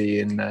is going to be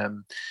in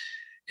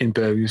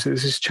Birmingham. So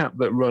there's this chap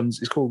that runs,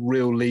 it's called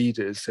Real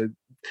Leaders. So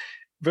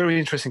very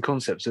interesting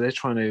concept. So they're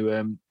trying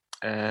to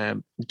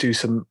do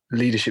some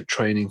leadership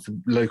training for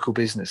local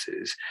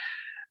businesses,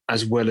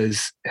 as well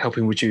as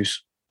helping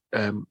reduce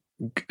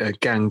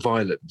gang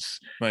violence.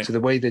 Right. So the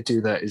way they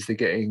do that is they're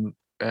getting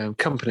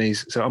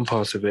companies. So I'm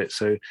part of it.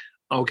 So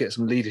I'll get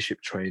some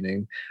leadership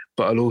training,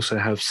 but I'll also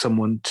have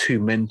someone to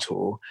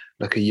mentor,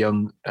 like a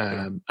young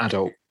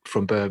adult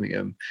from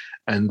Birmingham,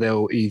 and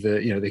they'll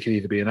either, they can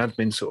either be an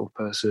admin sort of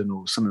person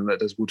or someone that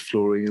does wood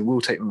flooring, and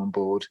we'll take them on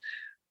board,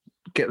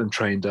 get them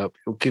trained up.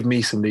 It'll give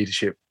me some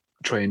leadership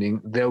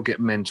training. They'll get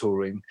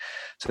mentoring.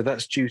 So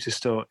that's due to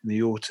start in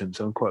the autumn.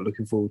 So I'm quite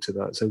looking forward to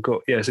that. So I've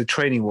got, so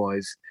training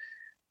wise,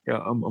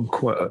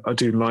 I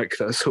do like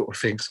that sort of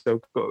thing. So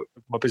I've got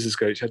my business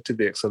coach, I did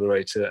the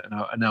accelerator,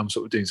 and now I'm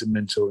sort of doing some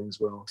mentoring as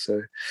well.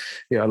 So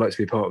I like to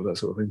be part of that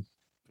sort of thing.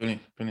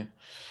 Brilliant.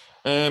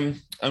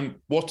 And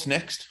what's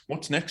next?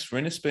 What's next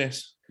for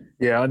Innerspace?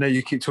 Yeah, I know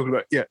you keep talking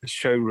about, the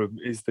showroom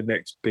is the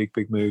next big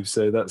move.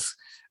 So that's,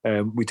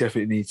 we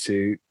definitely need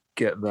to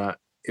get that.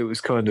 It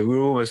was we were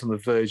almost on the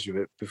verge of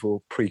it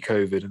before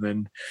pre-COVID. And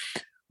then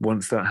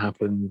once that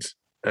happened,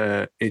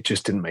 it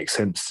just didn't make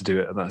sense to do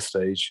it at that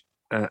stage.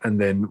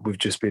 And then we've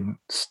just been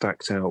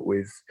stacked out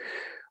with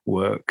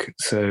work.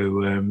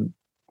 So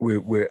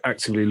we're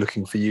actively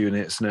looking for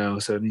units now.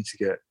 So I need to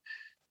get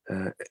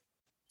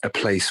a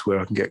place where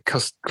I can get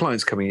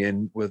clients coming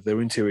in, whether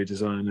they're interior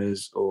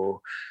designers or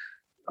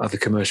other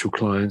commercial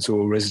clients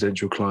or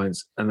residential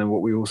clients. And then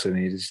what we also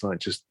need is like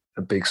just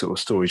a big sort of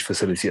storage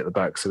facility at the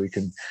back so we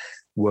can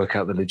work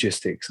out the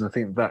logistics. And I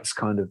think that's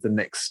kind of the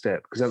next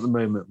step, because at the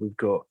moment we've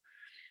got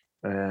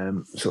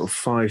sort of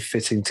 5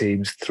 fitting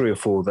teams, 3 or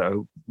 4 that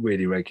are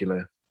really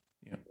regular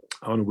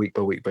on a week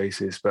by week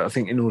basis. But I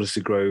think in order to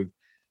grow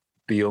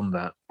beyond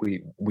that,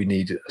 we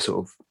need a sort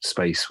of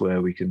space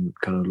where we can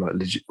kind of like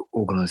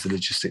organize the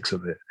logistics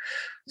of it.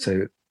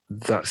 So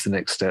that's the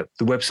next step.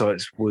 The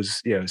website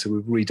was, so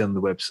we've redone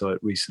the website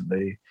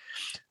recently,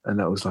 and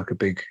that was like a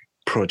big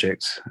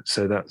project.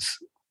 So that's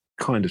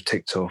kind of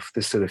ticked off.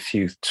 There's still a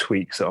few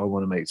tweaks that I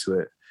want to make to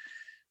it.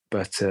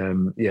 But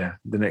the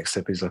next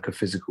step is like a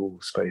physical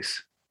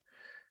space.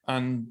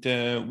 And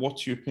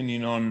what's your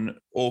opinion on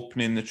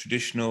opening the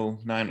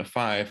traditional 9 to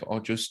 5 or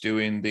just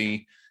doing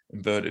the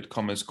inverted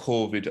commas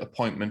COVID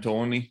appointment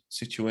only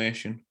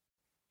situation?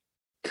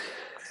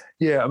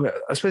 Yeah, I mean,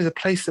 I suppose the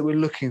place that we're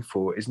looking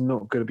for is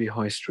not going to be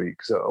high street,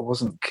 because I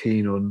wasn't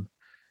keen on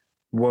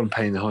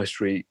paying the high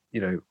street,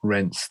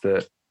 rents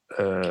that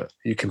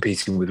you're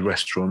competing with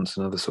restaurants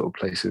and other sort of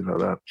places like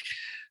that.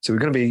 So we're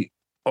going to be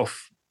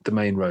off the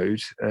main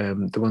road.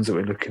 The ones that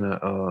we're looking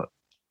at are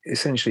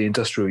essentially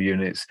industrial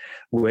units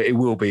where it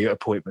will be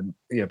appointment.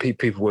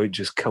 People won't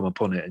just come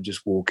upon it and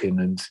just walk in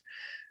and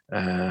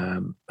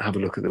have a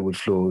look at the wood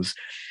floors.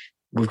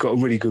 We've got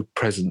a really good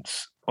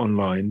presence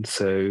online,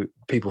 so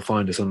people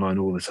find us online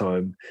all the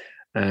time,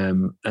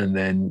 and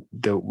then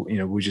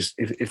we just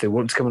if they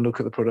want to come and look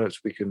at the products,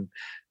 we can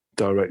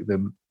direct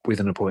them with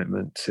an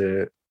appointment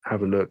to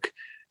have a look.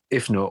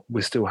 If not,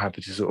 we're still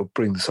happy to sort of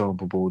bring the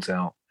sample boards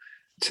out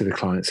to the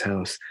client's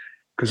house,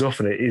 because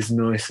often it is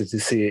nicer to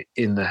see it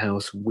in the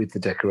house with the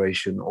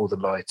decoration or the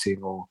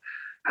lighting or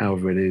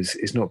however it is.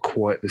 It's not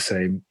quite the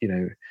same,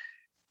 in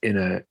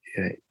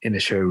a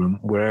showroom,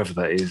 wherever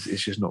that is.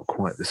 It's just not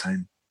quite the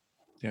same.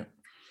 Yeah.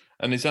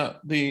 And is that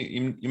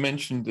you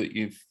mentioned that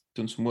you've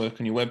done some work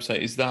on your website?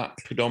 Is that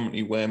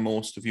predominantly where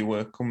most of your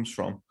work comes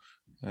from?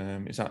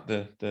 Is that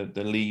the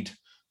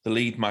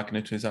lead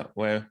magnet? Is that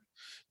where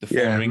the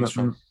phone rings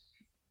from?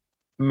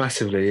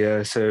 Massively,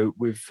 yeah. So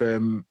we've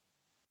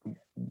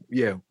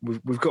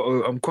got.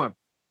 I'm quite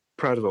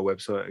proud of our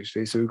website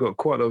actually. So we've got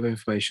quite a lot of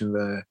information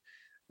there,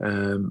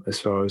 as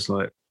far as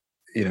like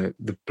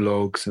the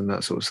blogs and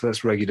that sort of. So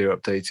that's regularly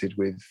updated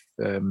with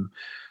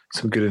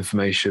some good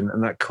information,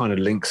 and that kind of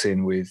links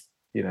in with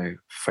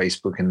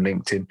Facebook and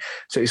LinkedIn.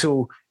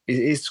 So it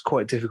is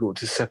quite difficult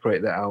to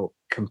separate that out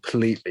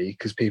completely,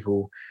 because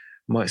people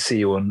might see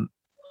you on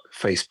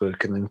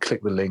Facebook and then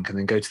click the link and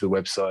then go to the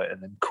website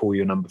and then call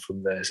your number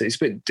from there. So it's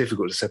a bit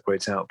difficult to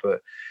separate out,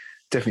 but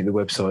definitely the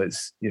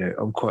website's,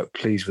 I'm quite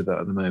pleased with that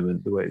at the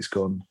moment, the way it's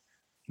gone.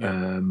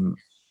 Yeah.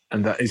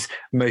 And that is,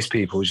 most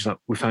people just like,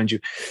 we found you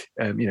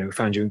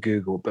in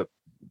Google, but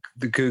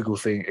the Google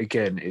thing,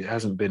 again, it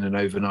hasn't been an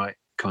overnight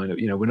kind of,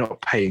 we're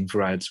not paying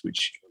for ads,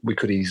 which we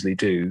could easily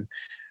do.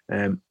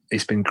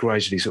 It's been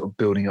gradually sort of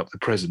building up the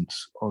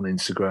presence on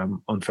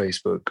Instagram, on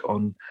Facebook,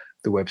 on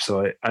the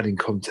website, adding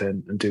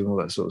content and doing all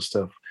that sort of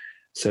stuff.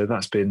 So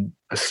that's been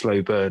a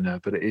slow burner,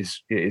 but it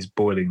is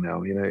boiling now.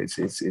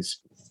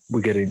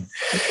 We're getting,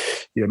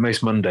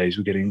 most Mondays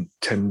we're getting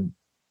 10,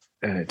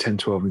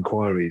 12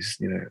 inquiries,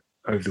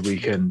 over the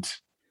weekend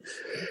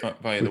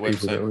via the website.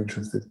 People that are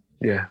interested.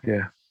 Yeah.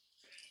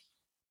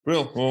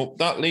 Real. Well,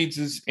 that leads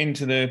us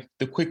into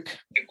the quick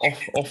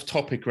off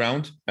topic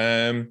round.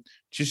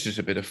 Just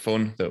a bit of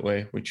fun that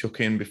we chuck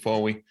in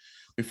before we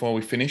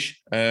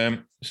finish.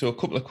 So a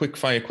couple of quick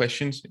fire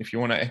questions. If you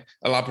want to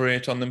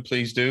elaborate on them,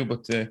 please do.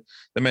 But they're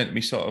meant to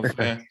be sort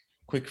of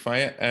quick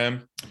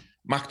fire.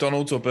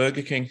 McDonald's or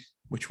Burger King?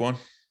 Which one?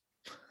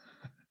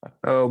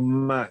 Oh,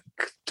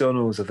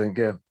 McDonald's, I think.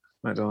 Yeah,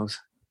 McDonald's.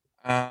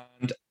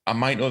 And I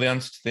might know the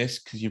answer to this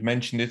because you've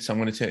mentioned it, so I'm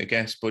going to take a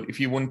guess. But if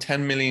you won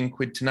 10 million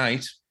quid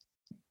tonight,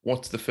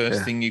 what's the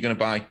first thing you're going to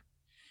buy?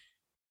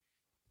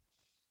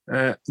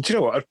 Do you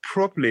know what? I'd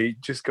probably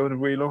just go on a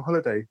really long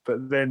holiday,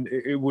 but then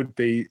it would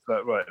be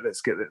like, right,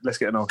 let's get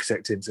an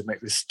architect in to make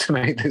this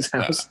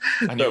house.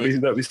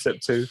 That'd be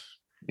step 2.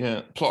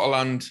 Yeah, plot of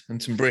land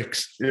and some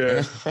bricks.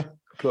 Yeah,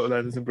 plot of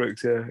land and some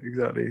bricks. Yeah,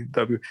 exactly.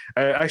 That'd be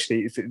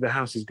actually, if the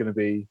house is going to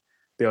be,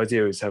 the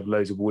idea is to have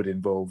loads of wood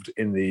involved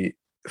in the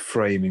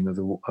framing of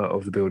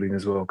the building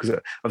as well, because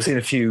I've seen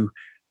a few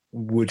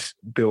wood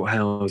built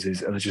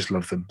houses and I just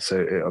love them.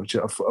 So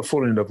I've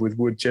fallen in love with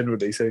wood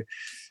generally. So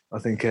I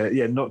think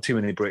not too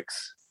many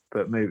bricks,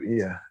 but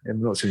maybe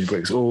not too many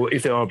bricks. Or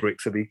if there are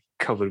bricks, they'll be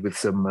covered with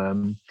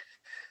some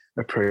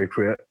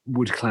appropriate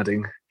wood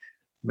cladding,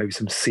 maybe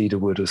some cedar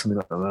wood or something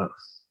like that.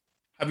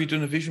 Have you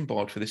done a vision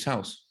board for this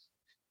house?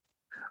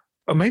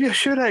 Oh, maybe I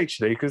should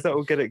actually, because that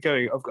will get it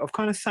going. I've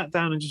kind of sat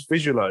down and just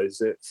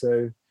visualised it.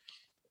 So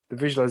the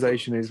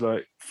visualization is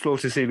like floor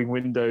to ceiling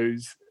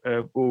windows,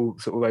 all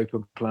sort of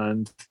open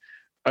planned,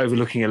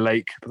 overlooking a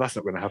lake. But that's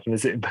not going to happen,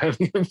 is it, in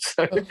Birmingham?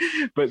 So,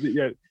 but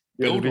the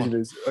vision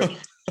is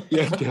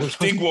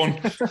dig one.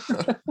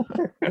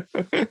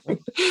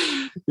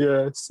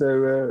 Yeah.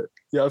 So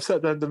I've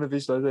sat down and done a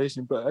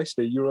visualization, but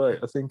actually, you're right.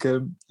 I think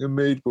a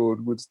mood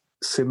board would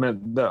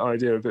cement that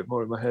idea a bit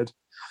more in my head.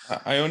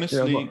 I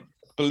honestly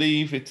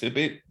believe it's a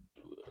bit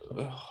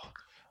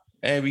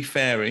airy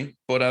fairy,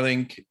 but I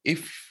think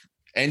if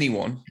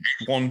anyone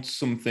wants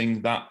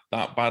something that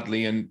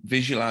badly and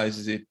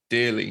visualizes it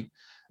daily,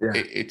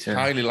 it's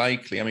highly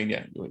likely. I mean,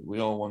 we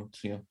all want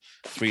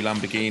 3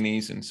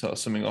 Lamborghinis and sort of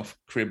something off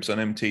Cribs on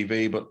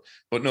MTV, but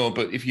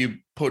if you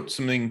put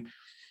something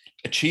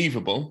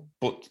achievable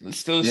but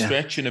still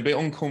stretching, a bit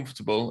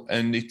uncomfortable,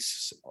 and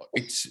it's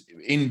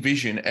in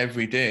vision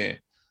every day,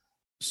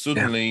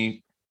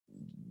 suddenly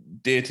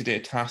day-to-day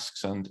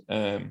tasks and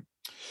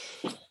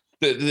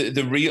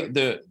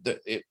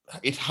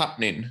it's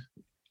happening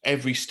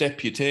every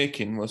step you're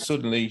taking, well,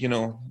 suddenly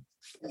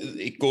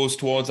it goes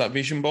towards that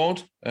vision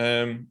board.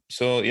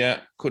 So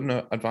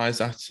couldn't advise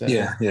that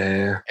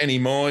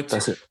anymore.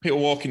 That's it. People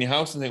walk in your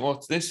house and think,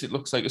 what's this? It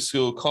looks like a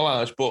school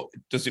collage, but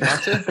does it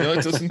matter?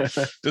 It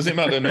doesn't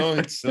matter. No,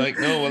 it's like,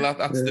 no, well,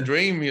 that's the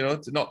dream,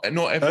 not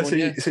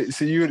everyone.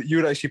 So you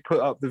would actually put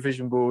up the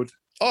vision board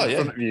in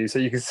front of you so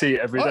you can see it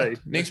every day.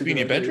 It needs to be in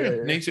your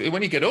bedroom.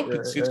 When you get up,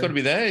 it's got to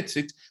be there. It's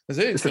the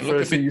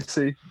first thing you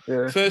see.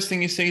 First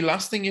thing you see,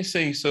 last thing you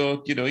see.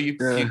 So you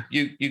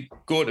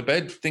go to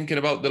bed thinking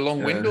about the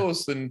long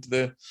windows and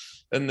the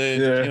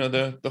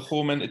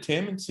home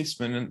entertainment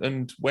system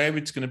and where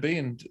it's going to be,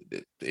 and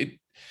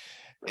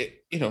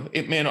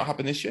it may not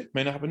happen this year, it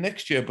may not happen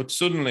next year, but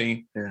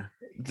suddenly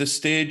the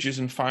stages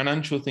and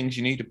financial things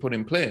you need to put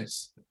in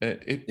place,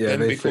 it then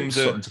becomes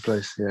into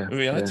place.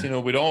 Reality.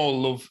 We'd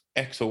all love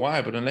X or Y,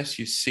 but unless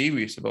you're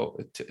serious about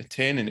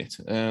attaining it,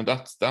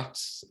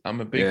 I'm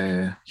a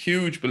big,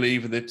 huge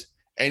believer that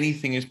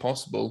anything is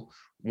possible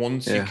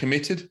once you're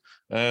committed,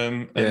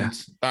 and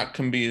that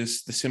can be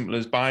as simple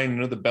as buying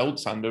another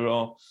belt sander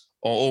or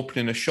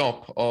opening a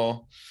shop,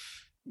 or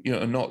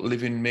not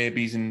living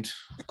maybes and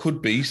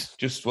could be's.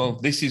 Just, well,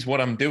 this is what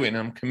I'm doing.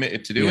 I'm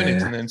committed to doing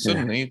it, and then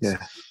suddenly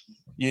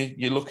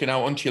you're looking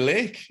out onto your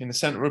lake in the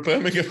centre of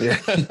Birmingham.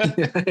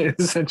 The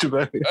centre of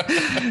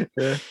Birmingham.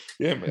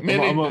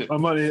 I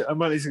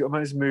might need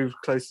to move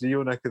closer to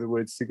your neck of the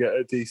woods to get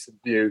a decent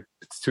view.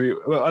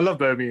 I love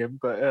Birmingham,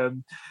 but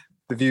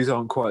the views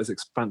aren't quite as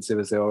expansive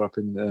as they are up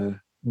in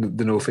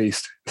the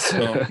northeast.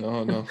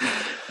 No.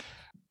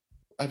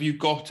 Have you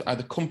got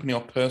either company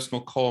or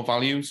personal core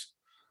values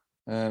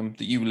that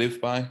you live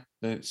by?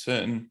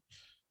 Certain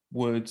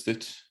words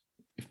that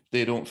if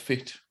they don't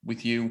fit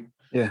with you,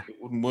 it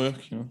wouldn't work.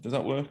 Does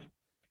that work?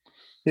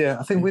 Yeah,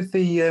 I think with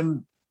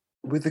the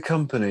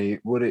company,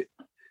 I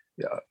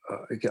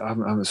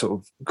haven't sort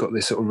of got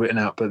this sort of written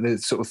out, but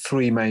there's sort of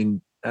 3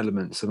 main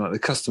elements, and like the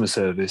customer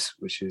service,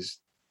 which is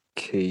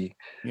key,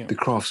 the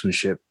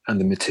craftsmanship, and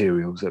the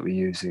materials that we're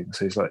using.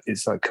 So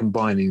it's like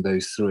combining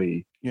those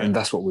 3, and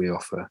that's what we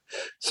offer.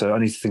 So I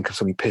need to think of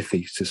something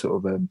pithy to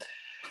sort of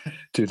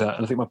do that.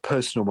 And I think my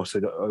personal motto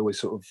that I always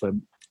sort of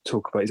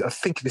talk about is, I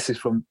think this is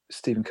from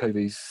Stephen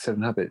Covey's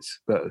 7 Habits,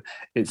 but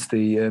it's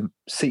the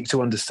seek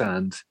to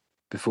understand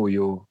before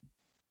you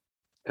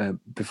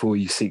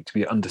seek to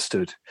be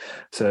understood.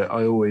 So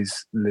I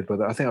always live by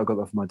that. I think I got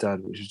that from my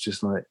dad, which is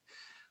just like,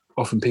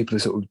 often people are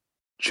sort of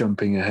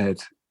jumping ahead,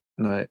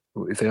 like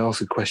if they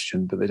ask a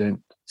question but they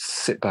don't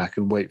sit back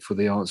and wait for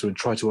the answer and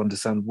try to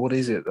understand what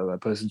is it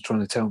that person's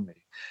trying to tell me.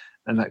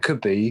 And that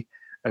could be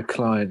a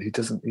client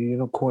you're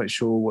not quite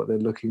sure what they're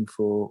looking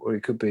for, or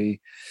it could be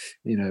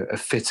a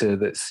fitter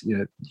that's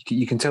you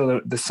can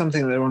tell there's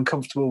something that they're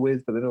uncomfortable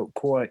with, but they're not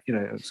quite,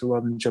 so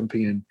rather than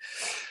jumping in.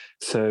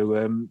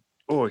 So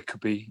or it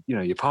could be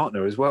your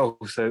partner as well,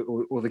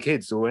 so or the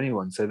kids or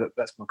anyone. So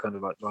that's my kind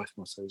of like life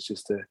motto. It's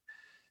just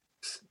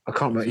I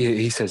can't remember.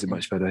 He says it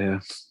much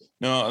better.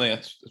 No, I think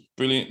that's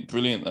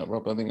brilliant that,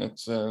 Rob. I think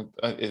that's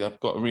I've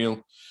got a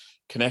real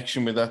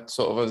connection with that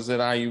sort of, as that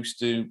I used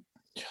to.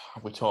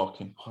 We're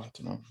talking, I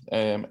don't know,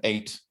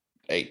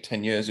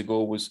 8-10 years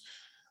ago was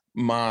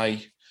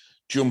my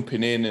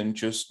jumping in and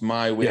just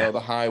my way or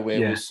the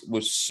highway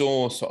was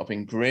so sort of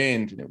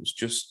ingrained, and it was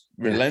just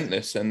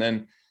relentless. And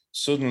then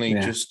suddenly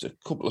just a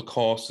couple of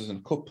courses and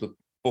a couple of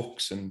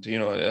books and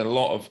a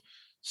lot of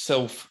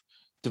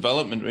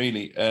self-development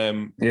really.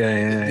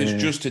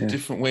 There's just a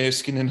different way of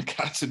skinning a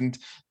cat and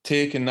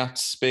taking that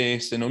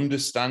space and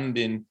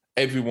understanding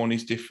everyone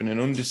is different and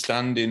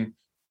understanding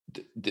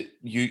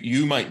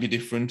you might be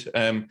different,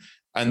 and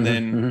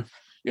then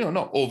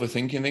not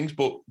overthinking things,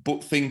 but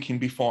thinking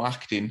before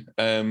acting,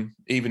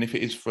 even if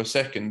it is for a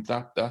second.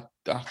 That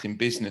in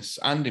business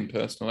and in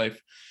personal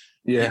life,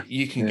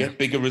 you can get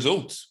bigger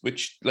results.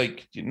 Which,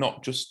 like, you're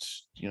not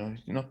just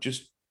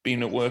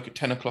being at work at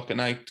 10 o'clock at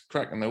night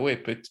cracking the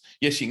whip.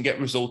 Yes, you can get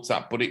results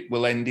but it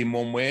will end in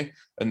one way,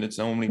 and it's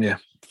normally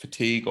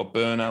fatigue or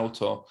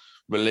burnout or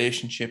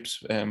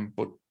relationships.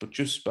 But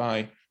just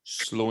by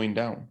slowing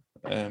down.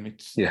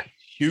 It's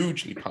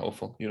hugely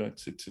powerful.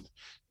 It's the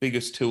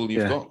biggest tool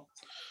you've got.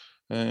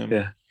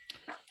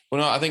 Well,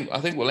 no, I think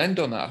we'll end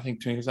on that. I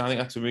think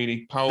that's a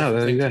really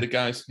powerful thing to the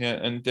guys. Yeah,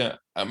 and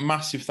a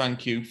massive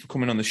thank you for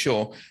coming on the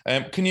show.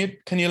 Can you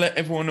let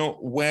everyone know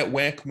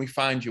where can we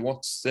find you?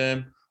 What's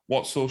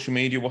what social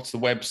media? What's the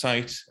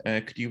website?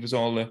 Could you give us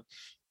all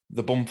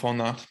the bump on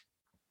that?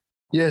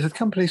 Yeah, so the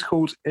company's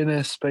called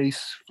Inner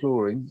Space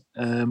Flooring.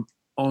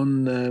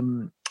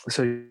 On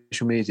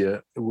social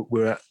media,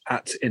 we're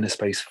at Inner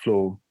Space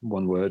Floor,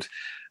 one word.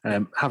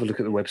 Have a look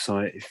at the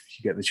website if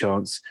you get the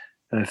chance.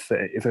 And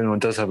if anyone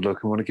does have a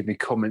look and want to give me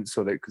comments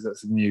on it, because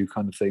that's a new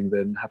kind of thing,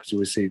 then happy to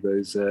receive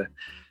those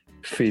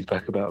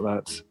feedback about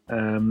that.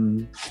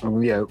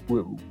 Yeah,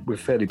 we're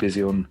fairly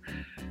busy on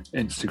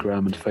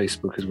Instagram and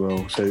Facebook as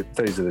well. So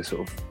those are the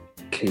sort of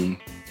key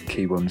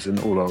ones, and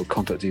all our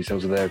contact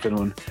details are there if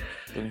anyone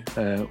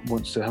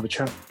wants to have a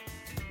chat.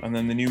 And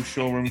then the new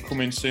showroom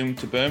coming soon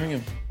to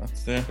Birmingham.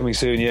 That's coming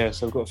soon, yeah.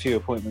 So I've got a few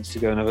appointments to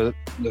go and have a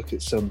look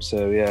at some.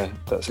 So yeah,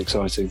 that's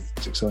exciting.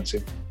 It's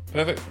exciting.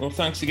 Perfect. Well,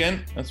 thanks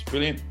again. That's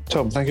brilliant.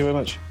 Tom, thank you very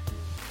much.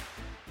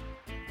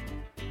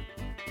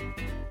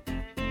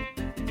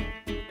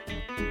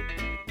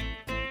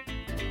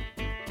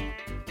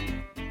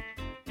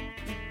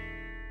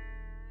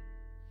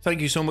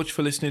 Thank you so much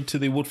for listening to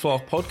the Wood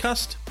Floor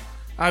podcast.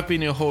 I've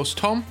been your host,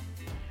 Tom.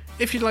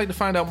 If you'd like to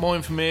find out more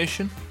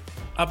information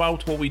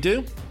about what we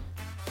do,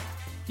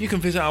 you can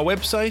visit our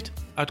website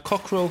at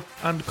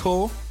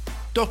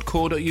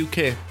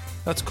cockerellandco.co.uk.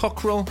 That's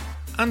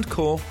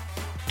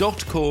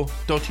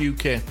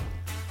cockerellandco.co.uk.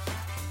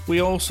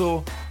 We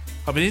also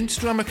have an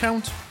Instagram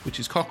account, which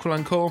is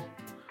Cockerel & Co.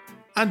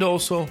 And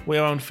also we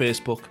are on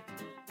Facebook.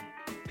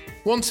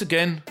 Once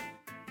again,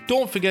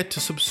 don't forget to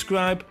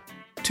subscribe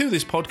to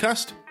this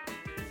podcast,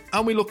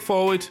 and we look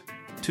forward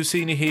to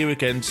seeing you here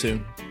again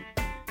soon.